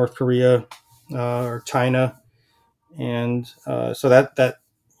in North Korea or China, and so that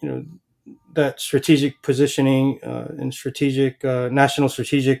you know that strategic positioning and strategic national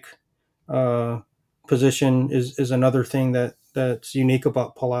strategic uh, position is another thing that's unique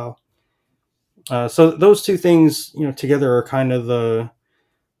about Palau. So those two things together are kind of the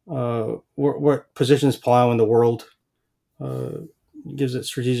what positions Palau in the world. Uh, Gives it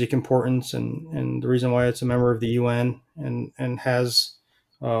strategic importance, and the reason why it's a member of the UN and has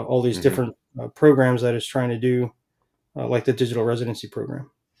all these Mm-hmm. different programs that it's trying to do, like the digital residency program.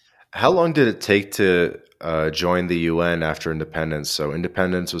 How long did it take to join the UN after independence? So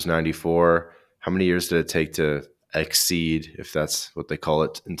independence was 94. How many years did it take to exceed, if that's what they call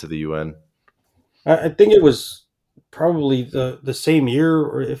it, into the UN? I think it was probably the same year,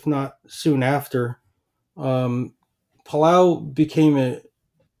 or if not soon after. Um, Palau became a.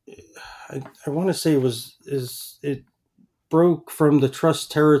 I want to say it broke from the trust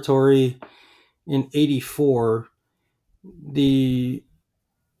territory in '84. The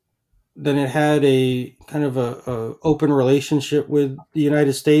Then it had a kind of a open relationship with the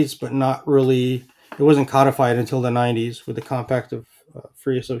United States, but not really. It wasn't codified until the '90s with the Compact of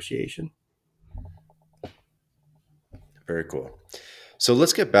Free Association. Very cool. So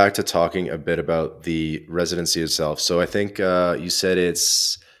let's get back to talking a bit about the residency itself. So I think you said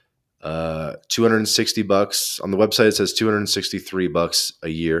it's $260 on the website. It says $263 a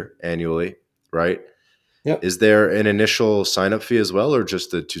year annually, right? Yep. Is there an initial sign up fee as well, or just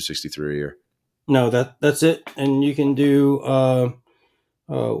the 263 a year? No, that's it, and you can do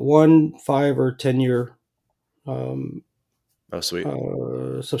 1, 5, or 10 year um, Oh, sweet.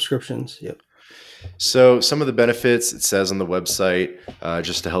 subscriptions. Yep. So, some of the benefits it says on the website,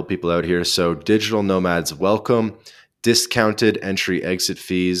 just to help people out here. So, digital nomads welcome, discounted entry exit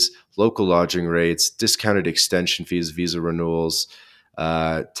fees, local lodging rates, discounted extension fees, visa renewals,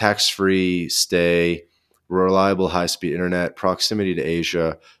 tax-free stay, reliable high-speed internet, proximity to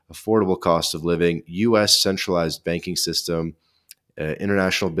Asia, affordable cost of living, U.S. centralized banking system,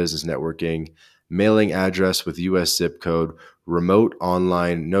 international business networking, mailing address with U.S. zip code, remote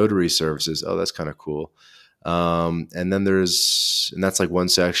online notary services. Oh, that's kind of cool. And that's like one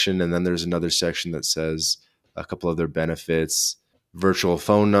section. And then there's another section that says a couple other benefits: virtual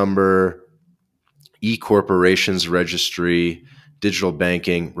phone number, e-corporations registry, digital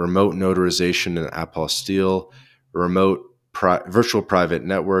banking, remote notarization and apostille, virtual private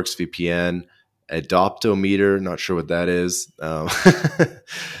networks, VPN, adoptometer. Not sure what that is.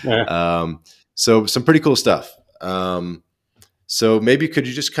 Yeah. So some pretty cool stuff. So maybe could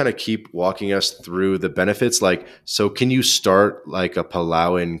you just kind of keep walking us through the benefits? Like, so can you start like a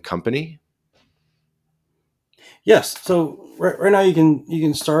Palauan company? Yes. So right now you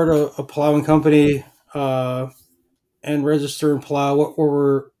can start a plowing company uh, and register in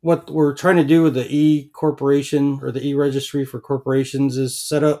Palau. What we're trying to do with the e corporation or the e registry for corporations is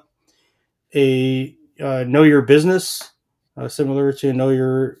set up a know your business, similar to know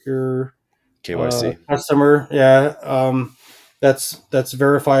your KYC. customer. Yeah, that's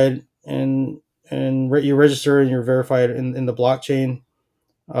verified and you register and you're verified in the blockchain.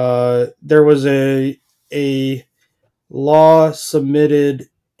 There was a law submitted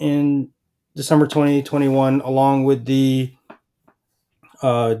in December 2021 along with the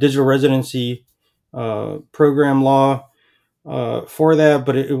digital residency program law for that,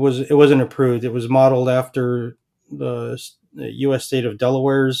 but it wasn't approved. It was modeled after the U.S. state of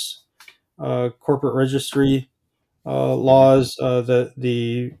Delaware's corporate registry Mm-hmm. laws.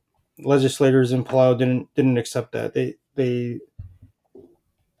 The legislators in Palau didn't accept that. They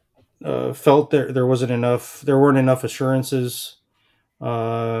felt there weren't enough assurances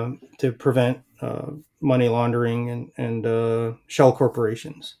to prevent money laundering and shell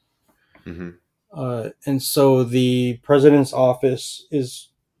corporations. Mm-hmm. And so the president's office is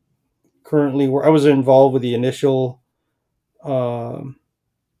currently where I was involved with the initial um,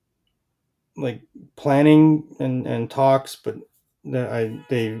 like planning and talks, but I'm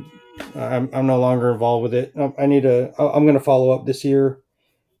no longer involved with it. I'm going to follow up this year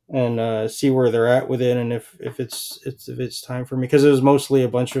and see where they're at with it, and if it's time for me, because it was mostly a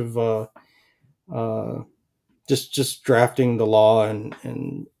bunch of uh, just drafting the law and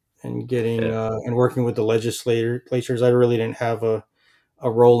getting Yeah. and working with the legislators. I really didn't have a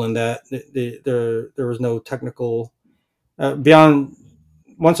role in that. There was no technical beyond.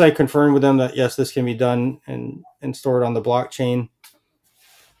 Once I confirmed with them that yes, this can be done and stored on the blockchain,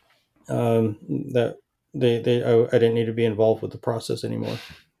 that I didn't need to be involved with the process anymore.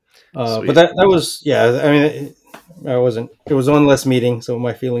 But Sweet. that was, yeah. I mean, I wasn't. It was one less meeting, so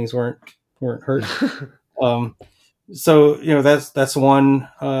my feelings weren't hurt. Um, so that's one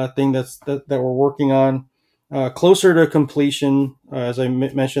thing that we're working on. Closer to completion, as I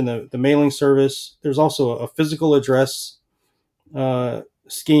mentioned, the mailing service. There's also a physical address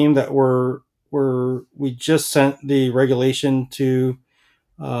scheme that we just sent the regulation to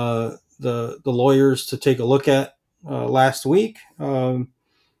the lawyers to take a look at last week.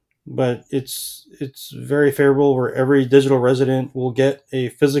 But it's very favorable where every digital resident will get a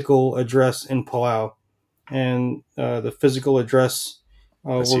physical address in Palau, and the physical address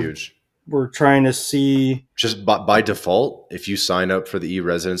uh, That's we're huge. we're trying to see. Just by default, if you sign up for the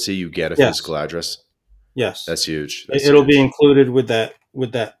e-residency, you get a Yes, physical address. yes, That's huge. That's it'll be huge. included with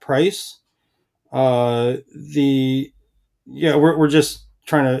that price. The Yeah, we're just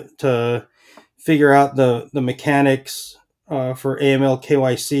trying to figure out the mechanics for AML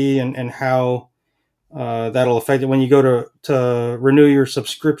KYC and how that'll affect it when you go to renew your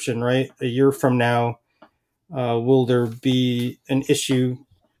subscription, right? A year from now, will there be an issue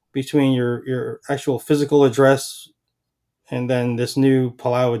between your actual physical address and then this new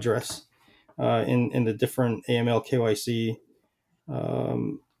Palau address in the different AML KYC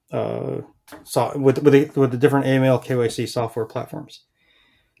um, uh, with the different AML KYC software platforms?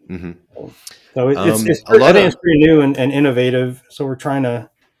 Hmm. So A I lot think it's of pretty new and innovative. So we're trying to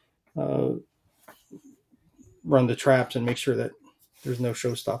uh, run the traps and make sure that there's no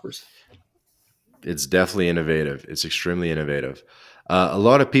showstoppers. It's definitely innovative. It's extremely innovative. A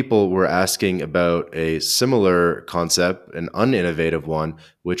lot of people were asking about a similar concept, an uninnovative one,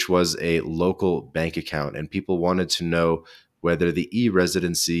 which was a local bank account. And people wanted to know whether the e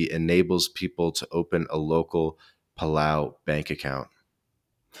residency enables people to open a local Palau bank account.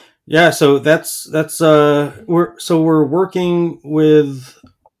 Yeah, so that's we're working with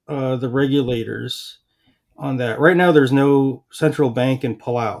the regulators on that. Right now, there's no central bank in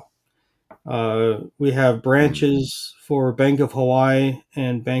Palau. We have Mm. branches for Bank of Hawaii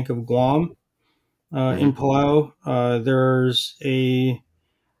and Bank of Guam in Hmm. Palau. There's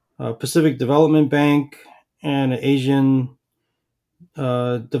Pacific Development Bank and an Asian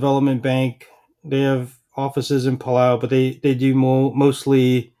Development Bank. They have offices in Palau, but they do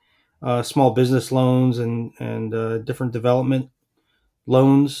mostly small business loans and different development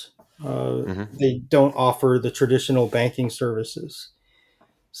loans. Hmm. They don't offer the traditional banking services.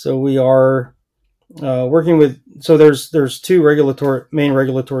 So we are working with. So there's two main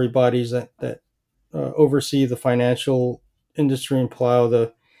regulatory bodies that oversee the financial industry in Palau: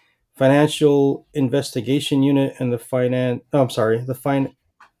 the Financial Investigation Unit and the finance. Oh, I'm sorry, the fine.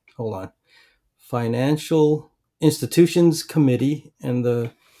 Hold on, Financial Institutions Committee and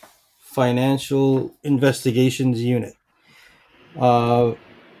the Financial Investigations Unit. Uh,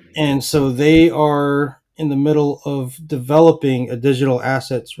 and so they are in the middle of developing a digital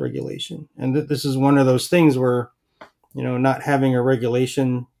assets regulation. And this is one of those things where, not having a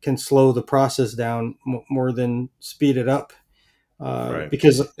regulation can slow the process down more than speed it up. Right.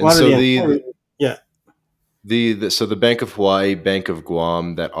 Because a And lot of so yeah. so the Bank of Hawaii, Bank of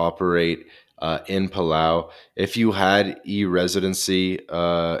Guam that operate in Palau, if you had e-residency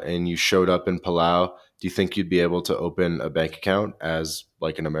and you showed up in Palau, do you think you'd be able to open a bank account as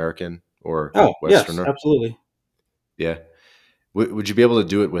like an American or Oh, yes, Westerner? absolutely. Yeah. Would you be able to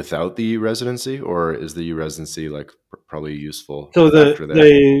do it without the residency, or is the residency like probably a useful So factor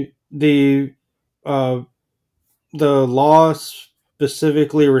there? uh, the law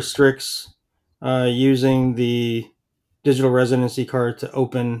specifically restricts using the digital residency card to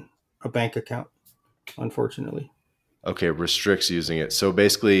open a bank account. Unfortunately, Okay, restricts using it. So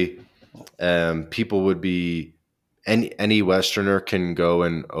basically, people would be any Westerner can go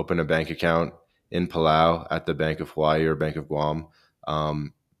and open a bank account in Palau at the Bank of Hawaii or Bank of Guam,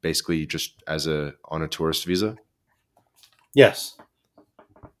 basically just as a on a tourist visa. yes.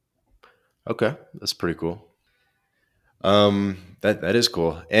 Okay, that's pretty cool. That is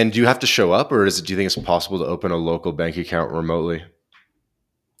cool. And do you have to show up, or do you think it's possible to open a local bank account remotely?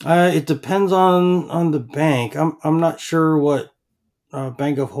 It depends on the bank. I'm not sure what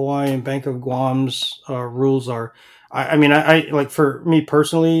Bank of Hawaii and Bank of Guam's rules are. I mean, I like for me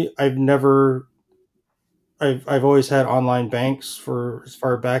personally, I've always had online banks for as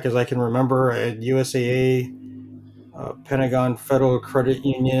far back as I can remember. I had USAA, Pentagon Federal Credit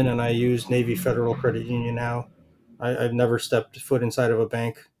Union, and I use Navy Federal Credit Union now. I've never stepped foot inside of a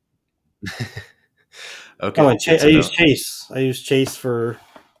bank. Oh, Okay, and good I to use know. Chase. I use Chase for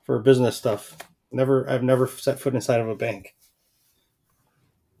business stuff. I've never set foot inside of a bank.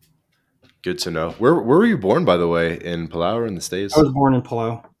 Good to know. Where were you born, by the way, in Palau or in the I States? was born in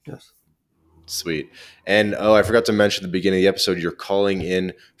Palau. Yes. Sweet. And oh, I forgot to mention at the beginning of the episode, you're calling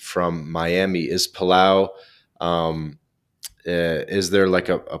in from Miami. Is Palau, is there like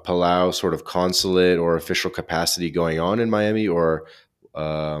a Palau sort of consulate or official capacity going on in Miami, or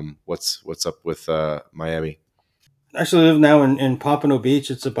what's up with Miami? Actually, I live now in Pompano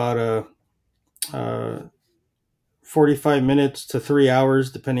Beach. It's about a 45 minutes to 3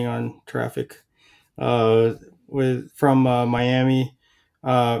 hours, depending on traffic. Uh, with from Miami,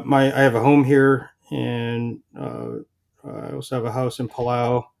 I have a home here, and I also have a house in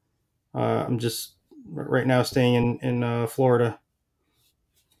Palau. I'm just right now staying in Florida.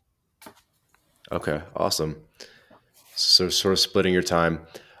 Okay, awesome. So sort of splitting your time.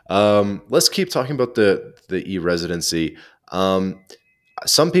 Let's keep talking about the e-residency.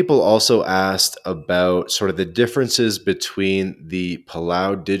 Some people also asked about sort of the differences between the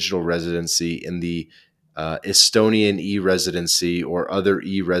Palau digital residency and the Estonian e-residency or other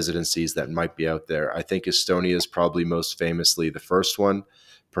e-residencies that might be out there. I think Estonia is probably most famously the first one.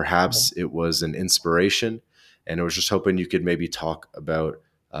 Perhaps it was an inspiration, and I was just hoping you could maybe talk about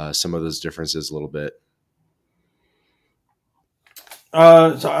some of those differences a little bit.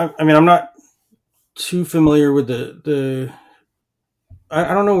 I mean, I'm not too familiar with the.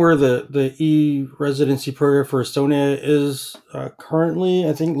 I don't know where the e residency program for Estonia is currently.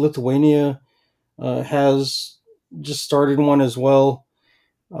 I think Lithuania has just started one as well.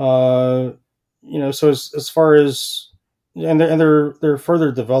 Uh, so as far as they're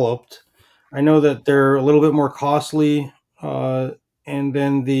further developed. I know that they're a little bit more costly, and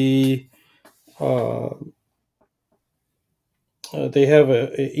then uh, they have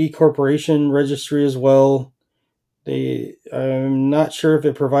a e corporation registry as well. I'm not sure if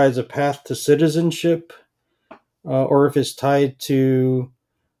it provides a path to citizenship or if it's tied to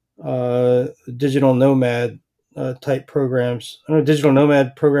digital nomad type programs. I know digital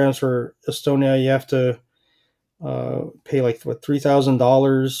nomad programs for Estonia, you have to pay like what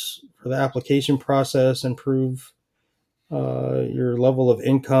 $3,000 for the application process, improve your level of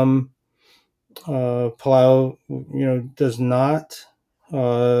income. Palau, does not.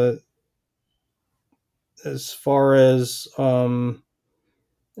 Uh, as far as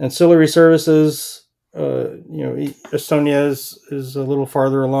ancillary services, Estonia is a little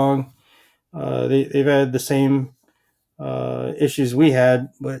farther along. They've had the same issues we had,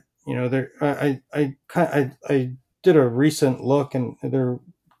 but I did a recent look, and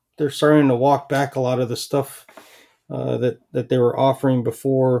they're starting to walk back a lot of the stuff that they were offering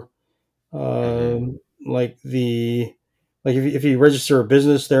before, like if you register a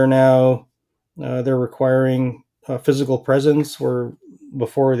business there now, they're requiring physical presence where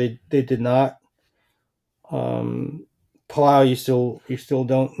before they did not. Um, Palau, you still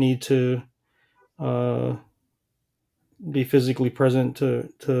don't need to uh, be physically present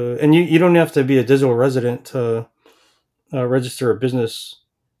and you don't have to be a digital resident to register a business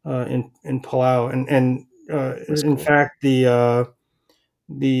in Palau, and That's in cool. fact the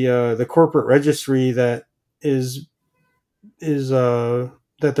corporate registry is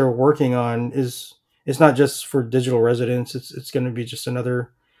that they're working on is it's not just for digital residents. It's going to be just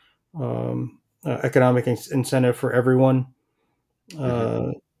another economic incentive for everyone. Hmm.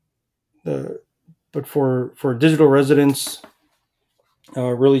 Uh, the but for digital residents,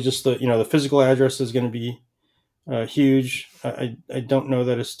 really just the physical address is going to be huge. I don't know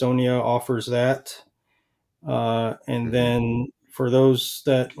that Estonia offers that. And Hmm. then for those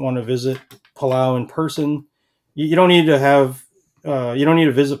that want to visit Palau in person, you don't need to have you don't need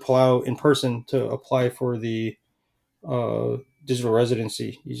to visit Palau in person to apply for the uh, digital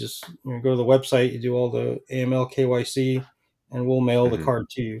residency. You just go to the website, you do all the AML KYC, and we'll mail the Hmm. card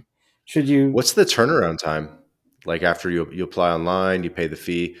to you. Should you What's the turnaround time? Like after you apply online, you pay the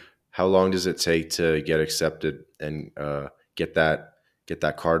fee. How long does it take to get accepted and get that get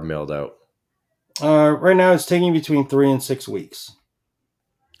that card mailed out? right now it's taking between 3 and 6 weeks.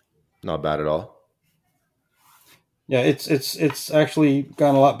 Not bad at all. Yeah, it's actually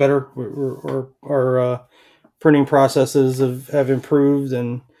gotten a lot better. Our printing processes have improved,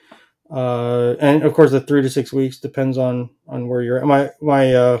 and of course the 3 to 6 weeks depends on where you're at.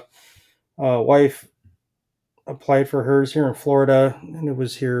 My wife applied for hers here in Florida, and it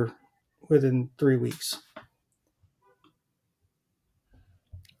was here within 3 weeks.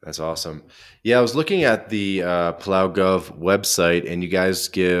 That's awesome. Yeah, I was looking at the Palau Gov website, and you guys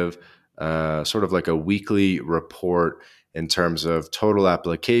give sort of like a weekly report in terms of total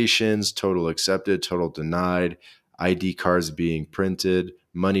applications, total accepted, total denied, ID cards being printed,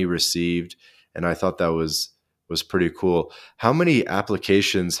 money received, and I thought that was pretty cool. How many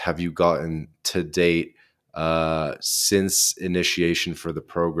applications have you gotten to date since initiation for the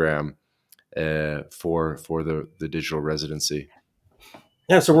program for the digital residency?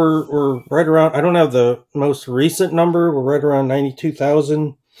 Yeah, so we're right around. I don't have the most recent number. We're right around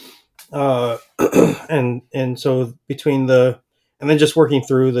 92,000, uh, and so between and then just working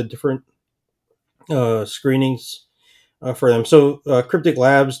through the different screenings for them. So Cryptic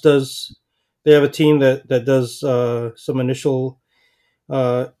Labs does. They have a team that does some initial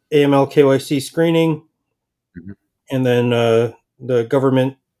AML KYC screening, Mhm. and then the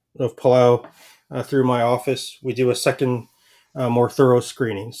government of Palau through my office, we do a second, more thorough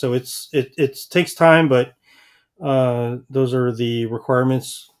screening. So it takes time, but those are the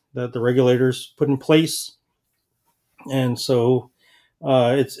requirements that the regulators put in place, and so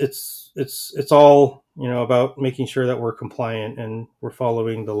it's all about making sure that we're compliant and we're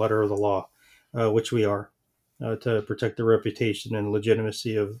following the letter of the law, which we are, to protect the reputation and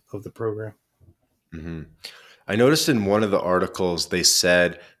legitimacy of the program. Mhm. I noticed in one of the articles they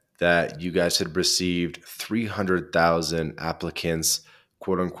said that you guys had received 300,000 applicants,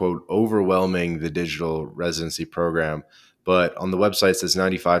 quote unquote, overwhelming the digital residency program. But on the website it says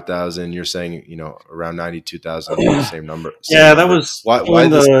 95,000. You're saying, around 92,000, same number, same Yeah, that number. was Why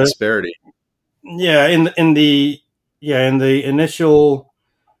in this the disparity? yeah in the yeah in the initial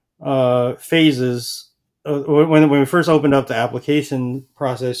phases. When we first opened up the application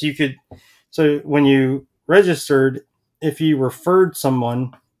process, you could so when you registered, if you referred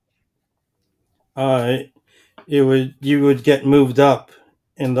someone, uh, it would you would get moved up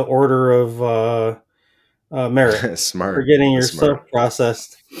in the order of merit for Smart. getting That's your stuff smart.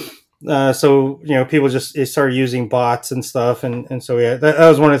 processed. So people just they started using bots and stuff, and so yeah, that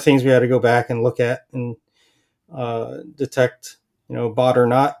was one of the things we had to go back and look at and detect, bot or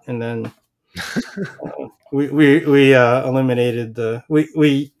not, and then we eliminated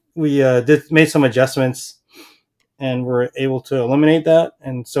we did made some adjustments and were able to eliminate that,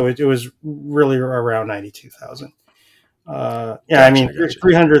 and so it was really around 92,000. Yeah, I mean, Gotcha, gotcha.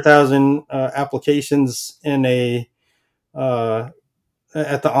 300,000 applications in a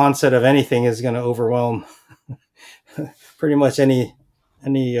at the onset of anything is going to overwhelm pretty much any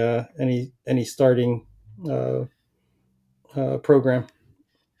starting uh, program.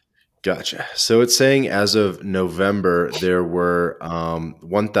 Gotcha. So it's saying as of November, there were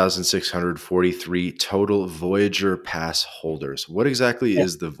 1,643 total Voyager Pass holders. What exactly Yeah.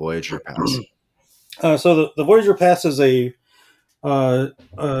 is the Voyager Pass? So the Voyager Pass is uh,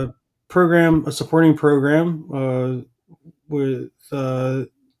 a program, a supporting program with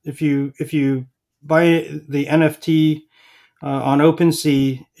if you buy the NFT on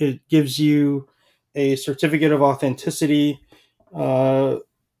OpenSea, it gives you a certificate of authenticity. Uh,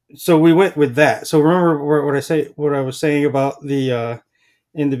 so we went with that. So remember what I was saying about the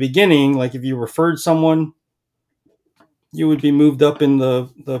in the beginning, like if you referred someone, you would be moved up in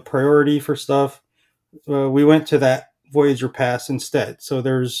the priority for stuff. We went to that Voyager Pass instead. So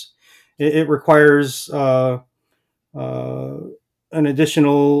it requires uh, an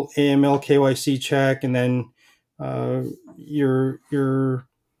additional AML KYC check, and then uh, you're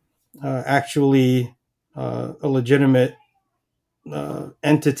actually a legitimate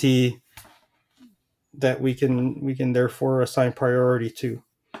entity that we can therefore assign priority to.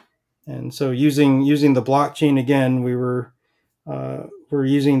 And so using the blockchain again, we're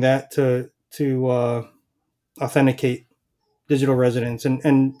using that to authenticate digital residents,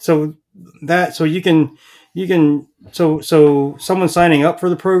 and so you can so someone signing up for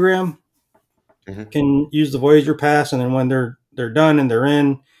the program Hmm. can use the Voyager Pass, and then when they're done and they're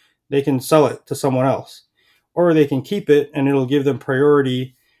in, they can sell it to someone else, or they can keep it and it'll give them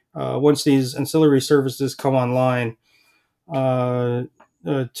priority once these ancillary services come online. Uh,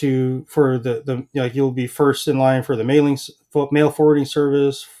 to for the like you'll be first in line for the mail forwarding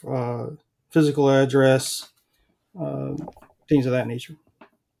service, physical address, uh, things of that nature.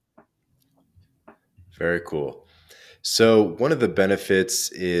 Very cool. So, one of the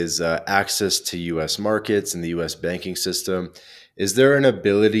benefits is access to US markets and the US banking system. Is there an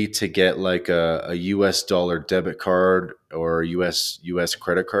ability to get like a US dollar debit card or US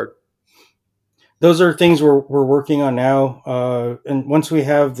credit card? Those are things we're working on now. And once we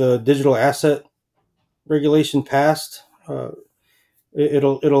have the digital asset regulation passed,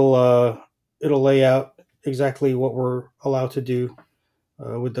 it'll lay out exactly what we're allowed to do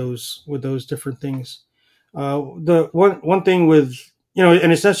with those different things. The one thing with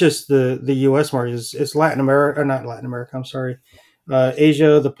and it's not just the U.S. market; it's Latin America, not Latin America. I'm sorry,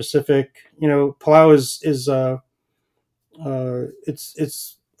 Asia, the Pacific. Palau is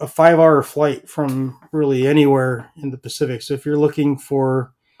it's a 5 hour flight from really anywhere in the Pacific. So if you're looking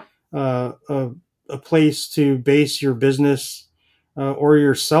for a place to base your business or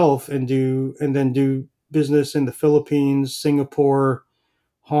yourself and then do business in the Philippines, Singapore,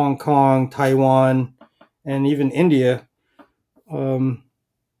 Hong Kong, Taiwan, and even India, um,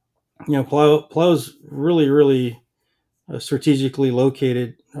 Palau's really strategically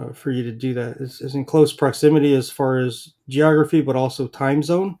located for you to do that. It's in close proximity as far as geography, but also time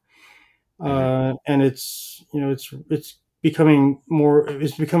zone. Hmm. And it's becoming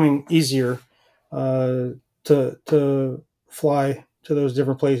easier uh, to fly to those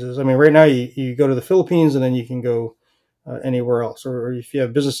different places. I mean, right now you go to the Philippines and then you can go anywhere else, or if you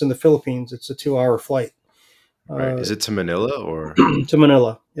have business in the Philippines, it's a 2 hour flight Right. uh, Is it to Manila or? to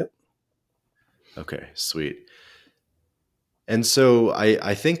Manila. Yep. Okay, sweet. And so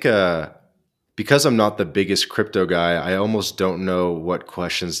I think because I'm not the biggest crypto guy, I almost don't know what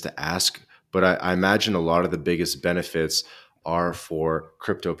questions to ask. But I imagine a lot of the biggest benefits are for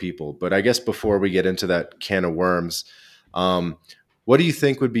crypto people. But I guess before we get into that can of worms, um, what do you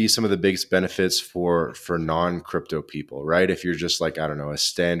think would be some of the biggest benefits for non crypto people? Right, if you're just like I don't know a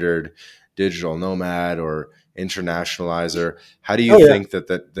standard digital nomad or internationalizer, how do you Oh yeah. think that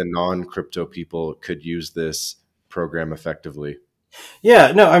the non crypto people could use this program effectively?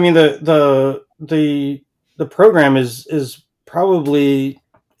 Yeah. No, I mean the program is probably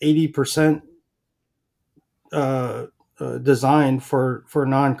 80% uh, designed for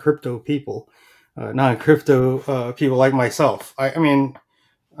non crypto people, non crypto people like myself. I mean,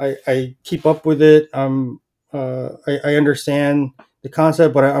 I keep up with it. I understand the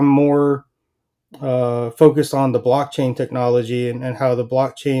concept, but I'm more focused on the blockchain technology and how the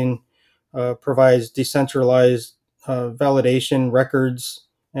blockchain provides decentralized validation, records,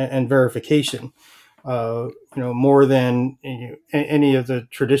 and verification. More than any of the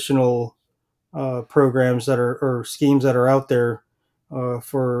traditional programs that are or schemes that are out there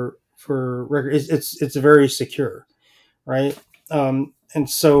for record. It's very secure, right? And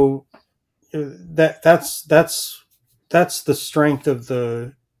so that's that's the strength of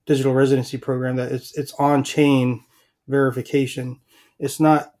the digital residency program, that it's on chain verification. It's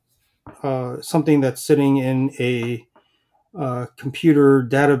not something that's sitting in a computer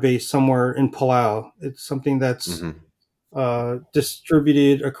database somewhere in Palau. It's something that's Hmm.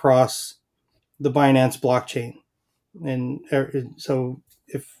 distributed across the Binance blockchain. And so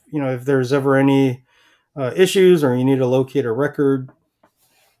if there's ever any issues, or you need to locate a record,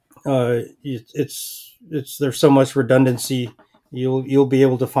 it's there's so much redundancy, you'll be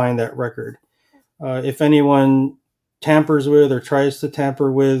able to find that record. If anyone tampers with or tries to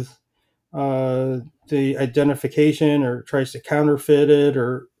tamper with uh, the identification, or tries to counterfeit it,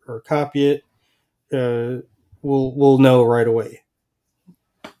 or copy it, we'll know right away,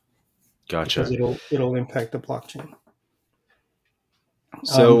 because Gotcha. it'll impact the blockchain.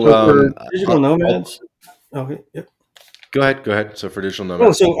 So, So for digital I'll, nomads, okay, yep. go ahead. Go ahead. So for digital Well,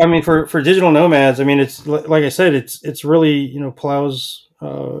 nomads. so I mean, for digital nomads, I mean, it's like I said, it's really, Palau's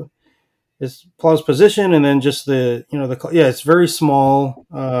is Plow's position, and then just yeah, it's very small.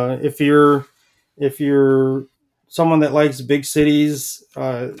 If you're someone that likes big cities,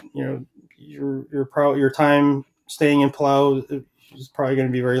 your time staying in Plow is probably going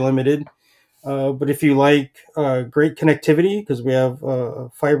to be very limited. But if you like great connectivity, because we have a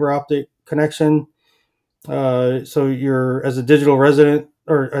fiber optic connection, so you're, as a digital resident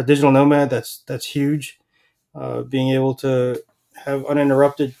or a digital nomad, that's huge. Being able to have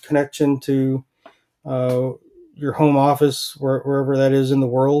uninterrupted connection to uh, your home office, wherever that is in the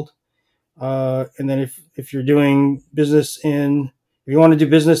world. And then if you're doing business if you want to do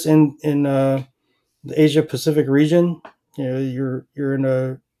business in the Asia Pacific region, you're in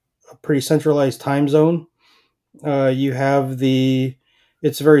a pretty centralized time zone. You have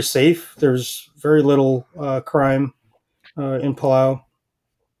it's very safe. There's very little crime in Palau.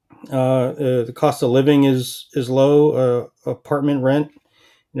 The cost of living is low. Apartment rent,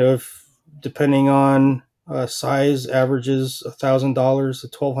 if depending on size, averages $1,000 to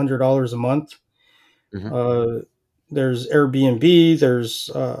 $1,200 a month. Hmm. Uh, there's Airbnb. There's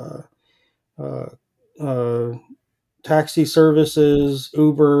uh, uh, taxi services,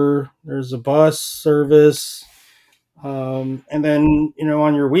 Uber. There's a bus service. And then,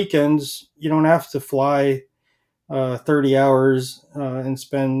 on your weekends, you don't have to fly 30 hours and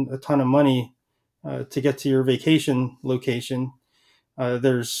spend a ton of money to get to your vacation location.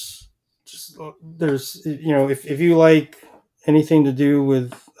 There's if you like anything to do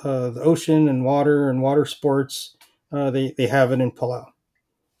with the ocean and water sports, they have it in Palau.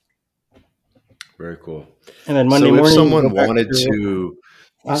 Very cool. And then Monday So if morning you someone go back wanted to to,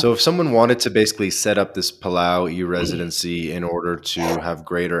 uh, so if someone wanted to basically set up this Palau e-residency in order to have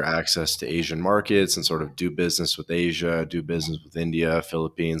greater access to Asian markets and sort of do business with Asia, do business with India,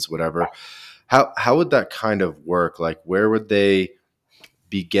 Philippines, whatever, how would that kind of work? Like, where would they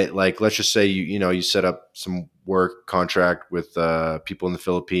like, let's just say you set up some work contract with people in the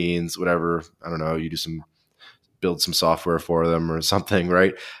Philippines, whatever. I don't know, you do some build some software for them or something,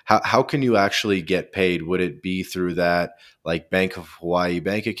 right? How can you actually get paid? Would it be through that like Bank of Hawaii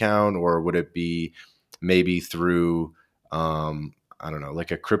bank account, or would it be maybe through I don't know,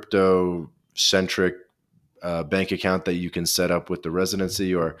 like a crypto centric bank account that you can set up with the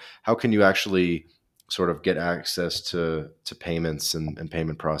residency, or how can you actually sort of get access to payments and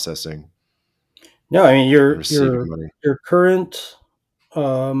payment processing no, I mean and receiving money? your current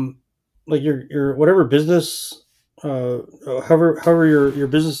um, like your whatever business, however your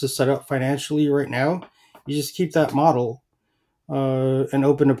business is set up financially right now, you just keep that model, and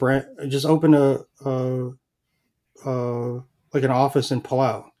open a brand, just open uh, like an office in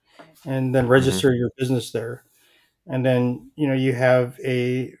Palau, and then Hmm. register your business there. And then you have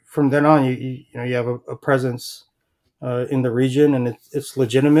from then on, you have a presence in the region, and it's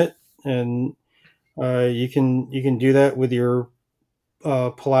legitimate. And you can do that with your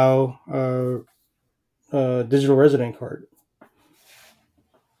Palau digital resident card.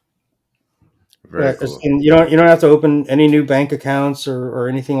 Very cool. And you don't have to open any new bank accounts, or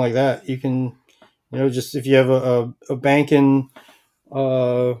anything like that. You can, just if you have a bank in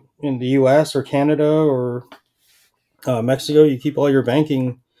the U.S. or Canada or Mexico, you keep all your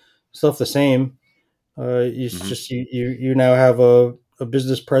banking stuff the same. Hmm. You now have a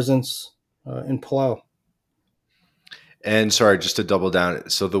business presence in Palau. And sorry, just to double down.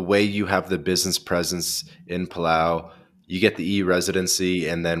 So the way you have the business presence in Palau, you get the e-residency,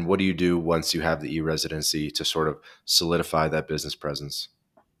 and then what do you do once you have the e-residency to sort of solidify that business presence?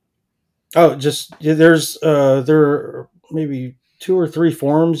 Oh, just yeah, there are maybe two or three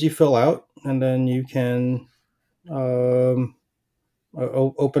forms you fill out, and then you can open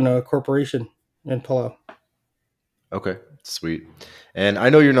a corporation in Palau. Okay, sweet. And I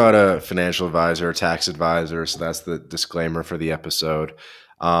know you're not a financial advisor or tax advisor, so that's the disclaimer for the episode.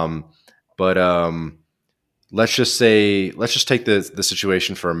 Um, but let's just take the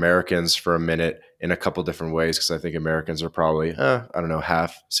situation for Americans for a minute in a couple different ways because I think Americans are probably I don't know,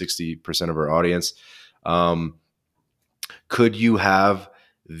 half 60% of our audience. Um, could you have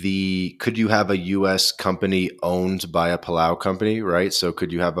could you have a U.S. company owned by a Palau company, right? So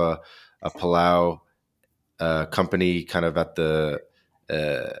could you have a Palau company kind of at the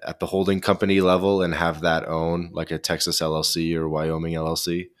holding company level and have that own like a Texas LLC or Wyoming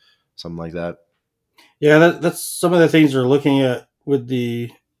LLC, something like that? Yeah, that's some of the things they're looking at with the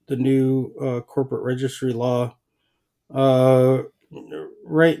new corporate registry law. Uh,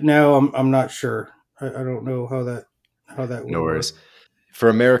 right now, I'm not sure. I don't know how that would No work. worries. For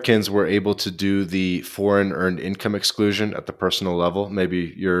Americans, we're able to do the foreign earned income exclusion at the personal level.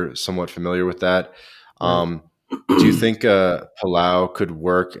 Maybe you're somewhat familiar with that. Right. Um, do you think Palau could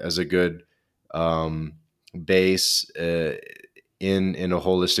work as a good um, base in a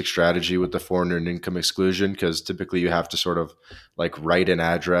holistic strategy with the foreign earned income exclusion? Because typically you have to sort of like write an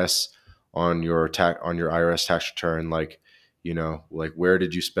address on your on your IRS tax return, like like where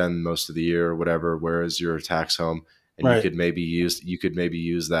did you spend most of the year or whatever? Where is your tax home? And Right. you could maybe use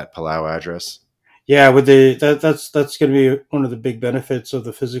that Palau address. Yeah, with that's going to be one of the big benefits of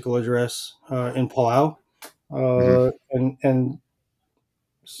the physical address in Palau. Hmm.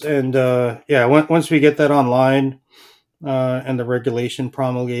 Yeah, once we get that online and the regulation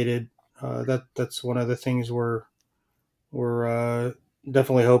promulgated, that's one of the things we're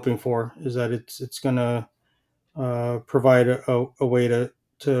definitely hoping for is that it's going to provide a way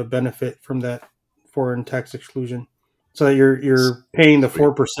to benefit from that foreign tax exclusion, so that you're paying the Sweet.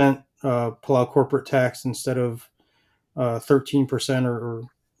 4% Palau corporate tax instead of 13% or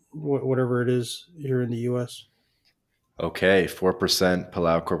whatever it is here in the U.S. Okay, 4%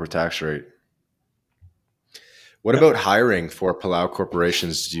 Palau corporate tax rate. What Yep. about hiring for Palau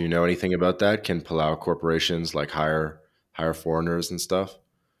corporations? Do you know anything about that? Can Palau corporations like hire foreigners and stuff?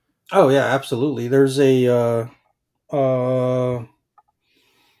 Oh yeah, absolutely.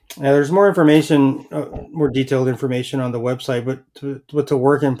 Yeah, there's more information, more detailed information on the website. But to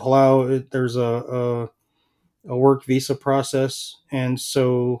work in Palau, there's a work visa process, and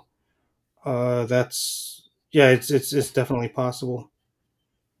so that's yeah, it's definitely possible.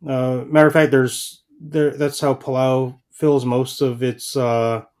 Matter of fact, that's how Palau fills most of its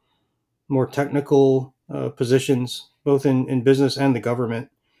more technical positions, both in business and the government.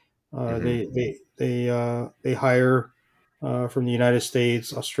 Hmm. They hire from the United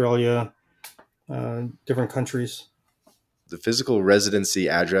States, Australia, different countries. The physical residency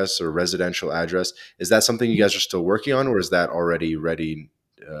address or residential address, is that something you guys are still working on, or is that already ready?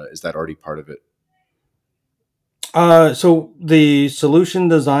 Is that already part of it? So the solution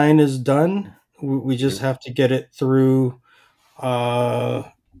design is done. We just Hmm. have to get it through uh,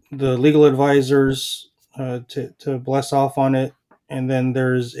 the legal advisors to bless off on it, and then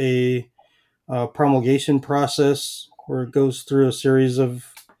there's a promulgation process where it goes through a series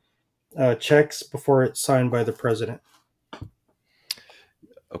of checks before it's signed by the president.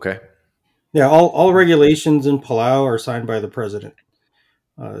 Okay. Yeah, all regulations in Palau are signed by the president.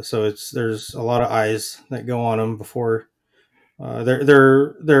 So there's a lot of eyes that go on them before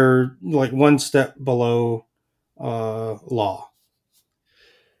they're like one step below law.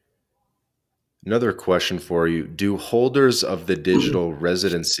 Another question for you. Do holders of the digital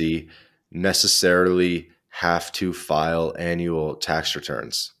residency necessarily have to file annual tax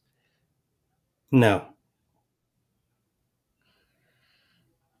returns? No,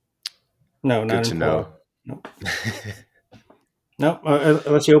 no, not Good in to Palau. know. No, no,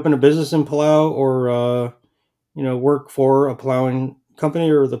 unless you open a business in Palau or work for a Palauan company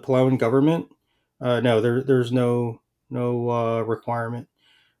or the Palauan government. No, there's no requirement.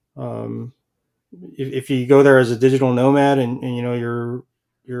 Um, if you go there as a digital nomad and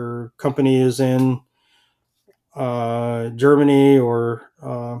your company is in Germany or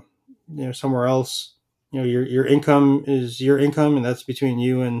somewhere else, your income is your income, and that's between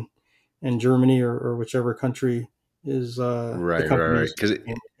you and Germany or whichever country is the Right, right, company right. is. Because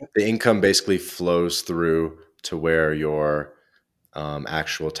the income basically flows through to where your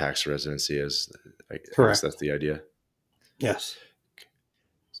actual tax residency is. I guess that's Correct. the idea. Yes.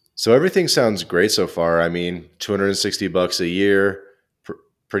 So everything sounds great so far. I mean, $260 a year pr-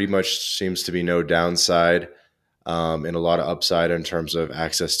 pretty much seems to be no downside, and a lot of upside in terms of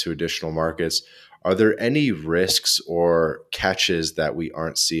access to additional markets. Are there any risks or catches that we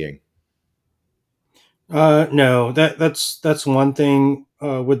aren't seeing? No, that's one thing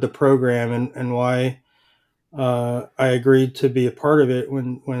with the program and why. I agreed to be a part of it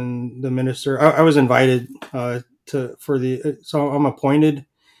when the minister. I was invited to for the. So I'm appointed.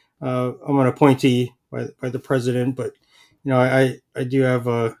 I'm an appointee by the president, but I do have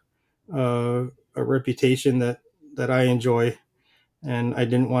a, a reputation that I enjoy, and I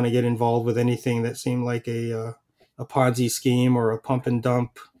didn't want to get involved with anything that seemed like a Ponzi scheme or a pump and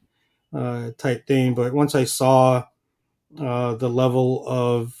dump type thing. But once I saw the level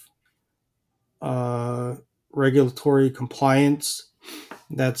of uh, regulatory compliance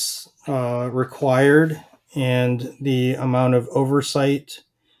that's required and the amount of oversight,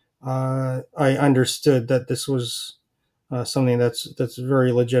 I understood that this was something that's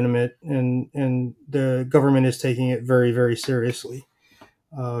very legitimate, and the government is taking it very very seriously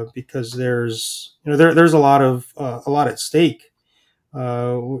because there's a lot at stake.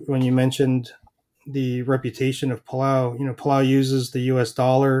 When you mentioned the reputation of Palau, Palau uses the U.S.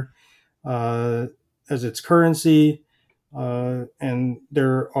 dollar uh, as its currency, and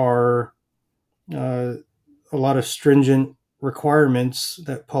there are uh, a lot of stringent requirements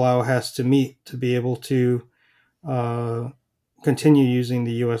that Palau has to meet to be able to uh, continue using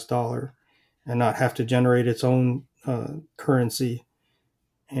the U.S. dollar and not have to generate its own currency.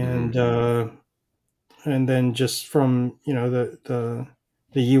 And Hmm. and then just from the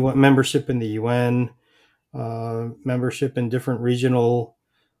UN membership in the UN, membership in different regional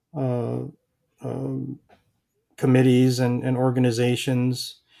uh, um, committees and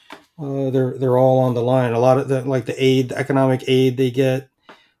organizations. They're all on the line. A lot of the economic aid they get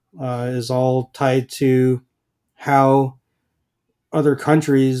is all tied to how other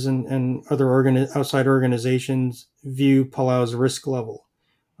countries and other outside organizations view Palau's risk level.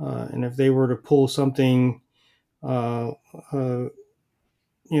 And if they were to pull something, uh, uh,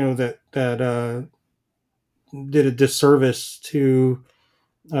 that did a disservice to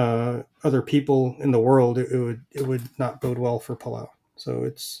other people in the world, it would not bode well for Palau. So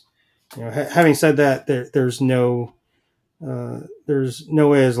it's having said that, there's no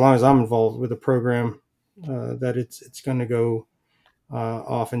way, as long as I'm involved with the program, that it's going to go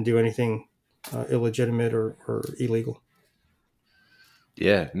off and do anything illegitimate or illegal.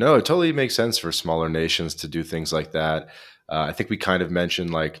 Yeah, no, it totally makes sense for smaller nations to do things like that. I think we kind of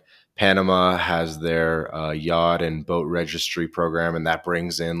mentioned like Panama has their yacht and boat registry program, and that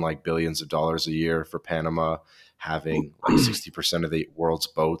brings in like billions of dollars a year for Panama, having like 60% of the world's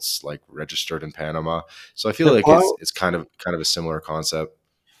boats like registered in Panama. So I feel Yeah, like it's Palau. it's kind of a similar concept.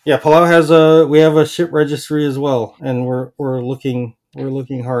 Yeah, Palau has a we have a ship registry as well, and we're looking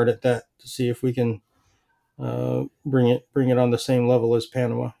hard at that to see if we can bring it on the same level as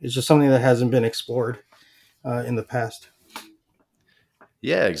Panama. It's just something that hasn't been explored in the past.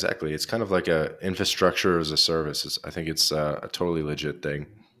 Yeah, exactly. It's kind of like a infrastructure as a service. I think it's a totally legit thing.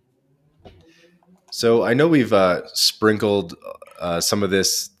 So I know we've sprinkled some of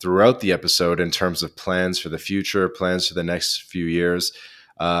this throughout the episode in terms of plans for the future, plans for the next few years.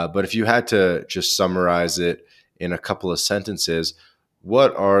 But if you had to just summarize it in a couple of sentences,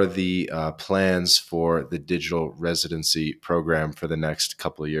 what are the plans for the digital residency program for the next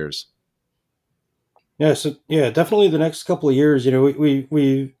couple of years? Yeah, so yeah, definitely the next couple of years.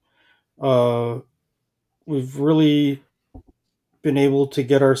 Uh, we've really been able to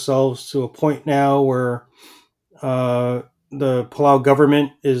get ourselves to a point now where uh, the Palau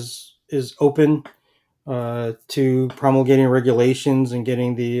government is open to promulgating regulations and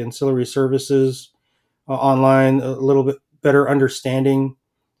getting the ancillary services online, a little bit better understanding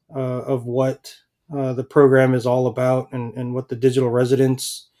of what the program is all about, and what the digital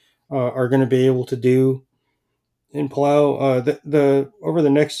residents are going to be able to do in Palau. The over the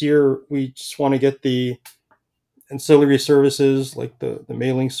next year, we just want to get the ancillary services like the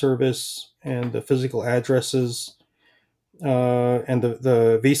mailing service and the physical addresses and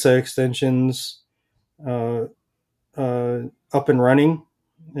the visa extensions uh, uh, up and running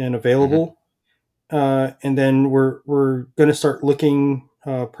and Hmm. available. And then we're going to start looking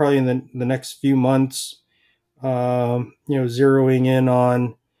probably in the next few months, zeroing in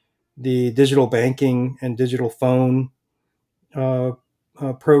on the digital banking and digital phone uh,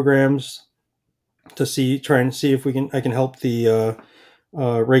 programs to try and see if I can help the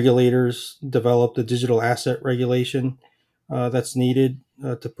regulators develop the digital asset regulation that's needed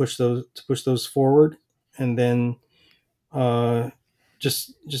to push those forward, and then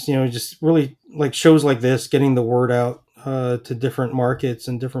just really like shows like this, getting the word out to different markets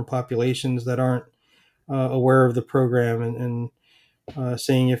and different populations that aren't aware of the program, and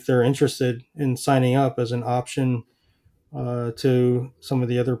seeing if they're interested in signing up as an option to some of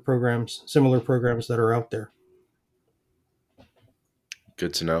the other programs, similar programs that are out there.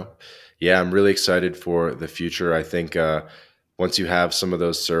 Good to know. Yeah, I'm really excited for the future. I think once you have some of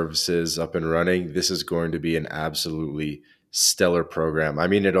those services up and running, this is going to be an absolutely stellar program. I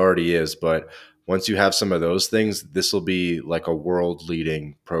mean, it already is, but once you have some of those things, this will be like a world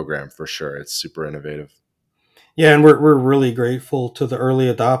leading program for sure. It's super innovative. Yeah, and we're really grateful to the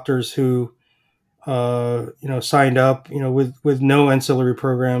early adopters who signed up, with no ancillary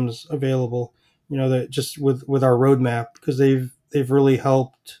programs available, that just with our roadmap, because they've really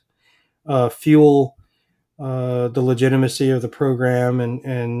helped fuel the legitimacy of the program,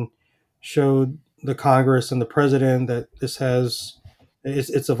 and showed the Congress and the president that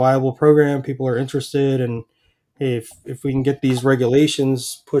it's a viable program. People are interested, and hey, if we can get these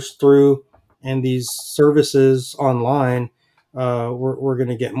regulations pushed through and these services online, we're going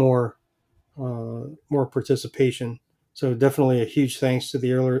to get more participation. So definitely a huge thanks to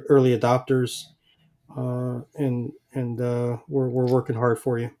the early adopters, and we're working hard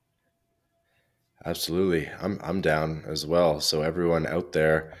for you. Absolutely. I'm down as well. So everyone out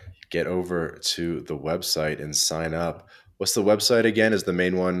there, get over to the website and sign up. What's the website again? Is the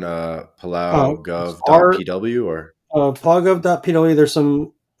main one It's our palaugov.pw or plugov.pw. There's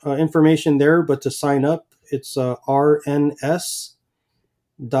some information there, but to sign up, it's rns.id.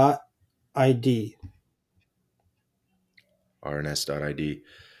 rns.id?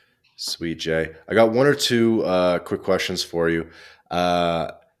 Sweet Jay. I got one or two quick questions for you.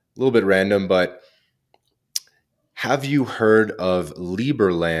 A little bit random, but have you heard of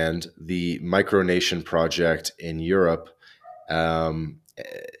Lieberland, the micronation project in Europe?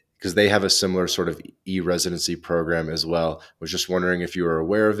 Because they have a similar sort of e-residency program as well. Was just wondering if you were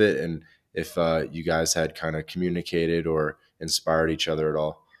aware of it and if you guys had kind of communicated or inspired each other at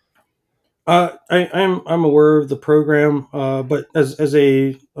all. I'm aware of the program, but as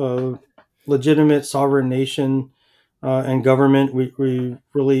a legitimate sovereign nation and government, we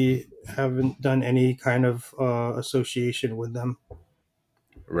really haven't done any kind of association with them.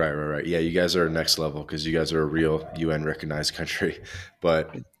 Right, right, right. Yeah, you guys are next level because you guys are a real UN recognized country,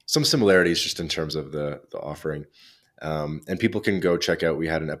 but some similarities just in terms of the offering. And people can go check out. We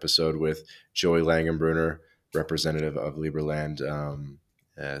had an episode with Joey Langenbrunner, representative of Lieberland,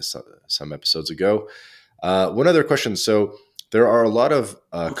 some episodes ago. One other question. So there are a lot of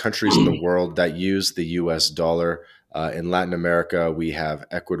countries in the world that use the U.S. dollar. In Latin America, we have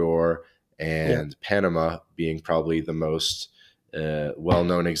Ecuador Yeah. and Panama being probably the most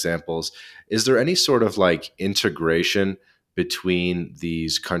well-known examples. Is there any sort of like integration between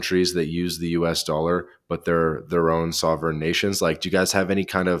these countries that use the US dollar, but they're their own sovereign nations? Like, do you guys have any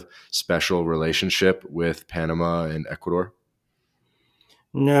kind of special relationship with Panama and Ecuador?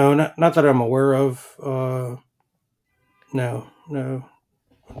 No, not that I'm aware of. No, no,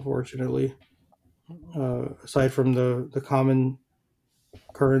 unfortunately. Aside from the common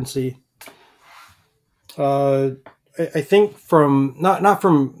currency, uh, I think from not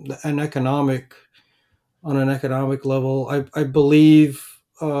from an economic on an economic level, I believe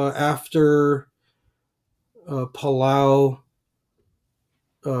after Palau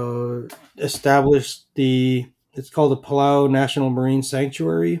uh, established it's called the Palau National Marine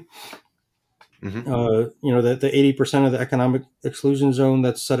Sanctuary. Hmm. The 80% of the economic exclusion zone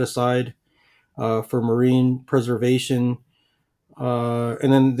that's set aside for marine preservation.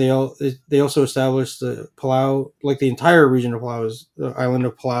 And then they also established the Palau, like the entire region of Palau is the island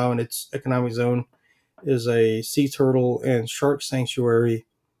of Palau, and its economic zone is a sea turtle and shark sanctuary.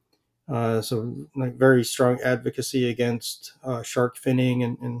 So like very strong advocacy against shark finning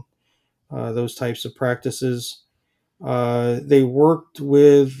and those types of practices. They worked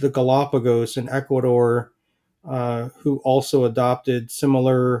with the Galapagos in Ecuador, who also adopted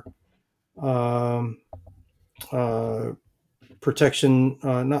similar um, uh, protection,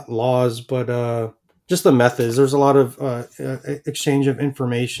 not laws, but just the methods. There's a lot of exchange of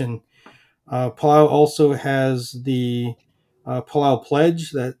information. Palau also has the Palau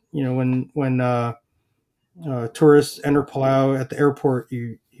Pledge that when tourists enter Palau at the airport,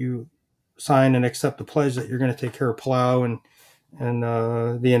 you sign and accept the pledge that you're going to take care of Palau and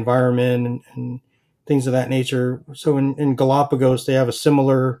the environment and things of that nature. So in Galapagos, they have a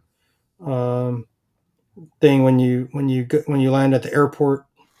similar um, thing when you land at the airport.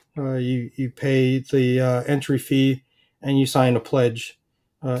 You pay the entry fee and you sign a pledge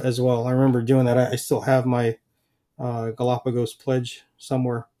as well. I remember doing that. I still have my Galapagos pledge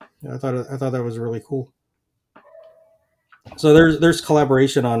somewhere. I thought that was really cool. So there's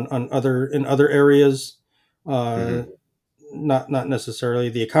collaboration on other areas, uh, Hmm. not necessarily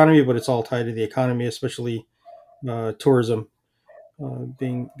the economy, but it's all tied to the economy, especially tourism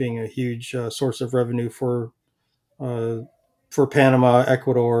being a huge source of revenue for for Panama,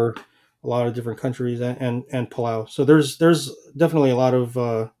 Ecuador, a lot of different countries, and Palau. So there's definitely a lot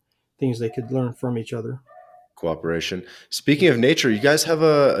of things they could learn from each other. Cooperation. Speaking of nature, you guys have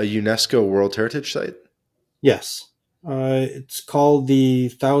a UNESCO World Heritage Site? Yes, it's called the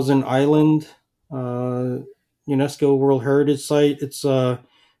Thousand Island uh, UNESCO World Heritage Site. It's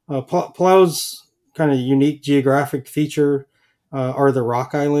Palau's kind of unique geographic feature are the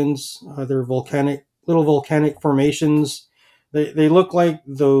rock islands. They're volcanic, little volcanic formations. They look like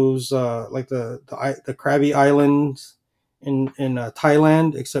those like the Krabi Islands in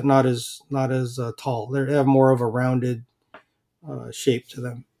Thailand, except not as tall. They have more of a rounded shape to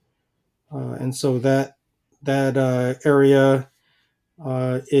them, and so that area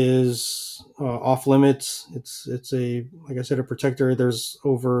is off limits. It's a, like I said, a protector. There's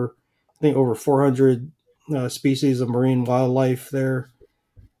over 400 species of marine wildlife there,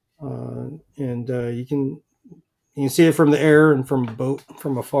 and you can see it from the air and from a boat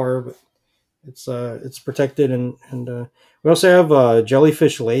from afar. But it's protected, and we also have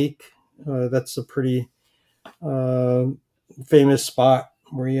Jellyfish Lake. That's a pretty uh, famous spot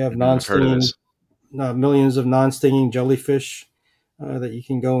where you have I've heard of non-stinging this. millions of non-stinging jellyfish that you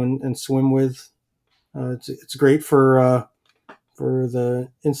can go and swim with. It's great for the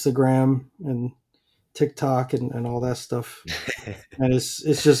Instagram and TikTok and all that stuff. And it's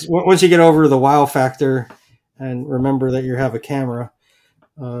just once you get over the wow factor and remember that you have a camera,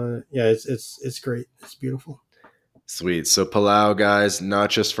 yeah, it's great. It's beautiful. Sweet. So Palau, guys, not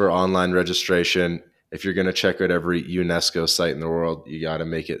just for online registration. If you're going to check out every UNESCO site in the world, you got to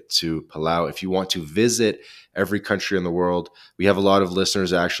make it to Palau. If you want to visit every country in the world, we have a lot of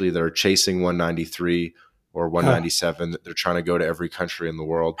listeners actually that are chasing 193 or Uh, 197. They're trying to go to every country in the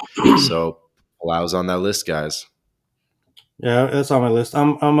world. So Palau's on that list, guys. yeah, that's on my list.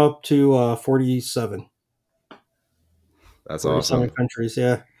 I'm up to 47, That's 47 awesome. countries.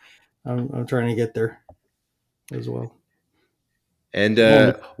 Yeah, I'm trying to get there as well. And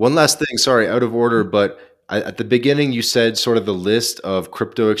And one last thing, sorry, out of order, but at the beginning you said sort of the list of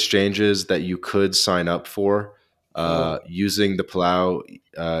crypto exchanges that you could sign up for using the Palau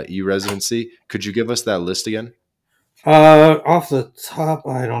e-residency. Could you give us that list again? off the top,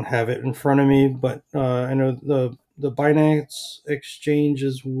 I don't have it in front of me, but I know the Binance exchange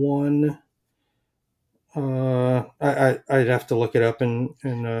is one. I'd have to look it up and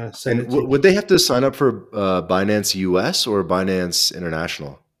send And it to you. would they have to sign up for Binance US or Binance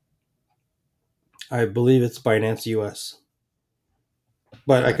International? I believe it's Binance US,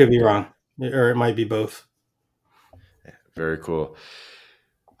 but I Okay, could be got wrong, it. or it might be both. Very cool.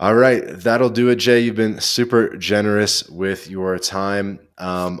 All right, that'll do it, Jay. You've been super generous with your time.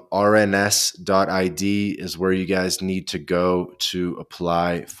 RNS.id is where you guys need to go to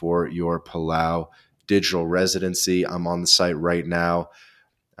apply for your Palau digital residency. I'm on the site right now.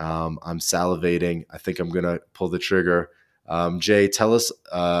 I'm salivating. I think I'm going to pull the trigger. Jay, tell us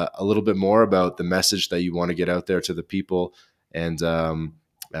a little bit more about the message that you want to get out there to the people and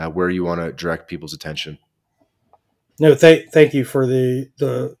where you want to direct people's attention. No, thank you for the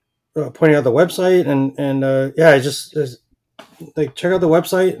pointing out the website and yeah, I just like check out the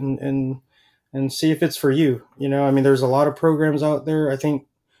website and see if it's for you. I mean, there's a lot of programs out there. I think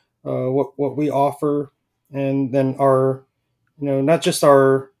what we offer, and then our not just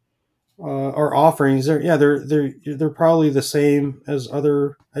our offerings. They're probably the same as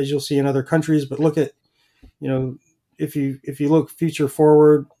you'll see in other countries. But look at you know if you look future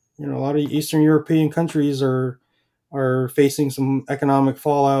forward, a lot of Eastern European countries are facing some economic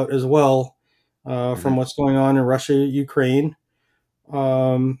fallout as well from Hmm. what's going on in Russia, Ukraine.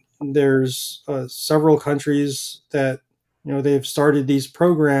 There's several countries that they've started these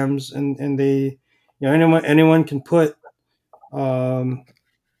programs, and they anyone can put um,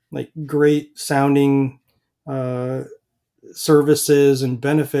 like great sounding uh, services and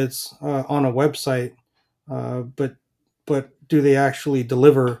benefits on a website, but do they actually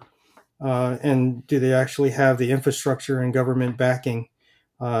deliver? And do they actually have the infrastructure and government backing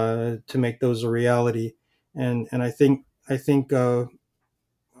to make those a reality? And I think uh,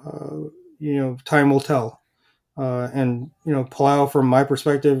 time will tell. And Palau, from my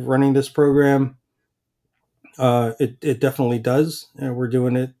perspective, running this program, it definitely does. And we're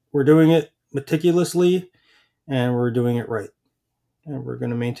doing it meticulously, and we're doing it right, and we're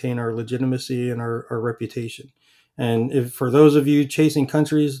going to maintain our legitimacy and our reputation. And if for those of you chasing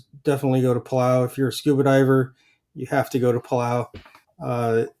countries, definitely go to Palau. If you're a scuba diver, you have to go to Palau.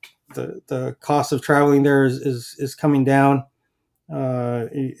 Uh, the cost of traveling there is coming down.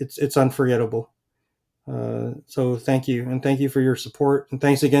 It's unforgettable. So thank you, and thank you for your support, and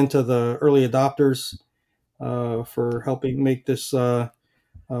thanks again to the early adopters. for helping make this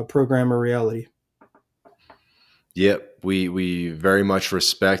program a reality. Yep, we very much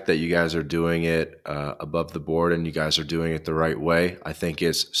respect that you guys are doing it above the board, and you guys are doing it the right way. I think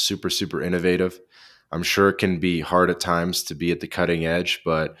it's super innovative. I'm sure it can be hard at times to be at the cutting edge,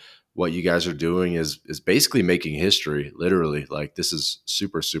 but what you guys are doing is basically making history. Literally, like this is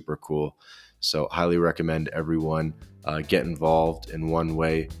super cool. So highly recommend everyone get involved in one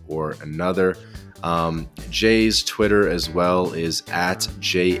way or another. Jay's Twitter as well is at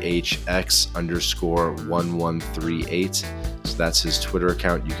JHX_1138. So that's his Twitter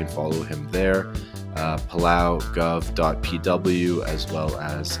account. You can follow him there. Palaugov.pw as well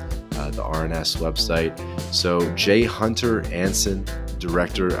as the RNS website. So Jay Hunter Anson,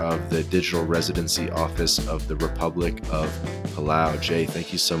 Director of the Digital Residency Office of the Republic of Palau. Jay,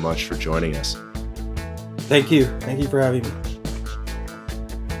 thank you so much for joining us. Thank you. Thank you for having me.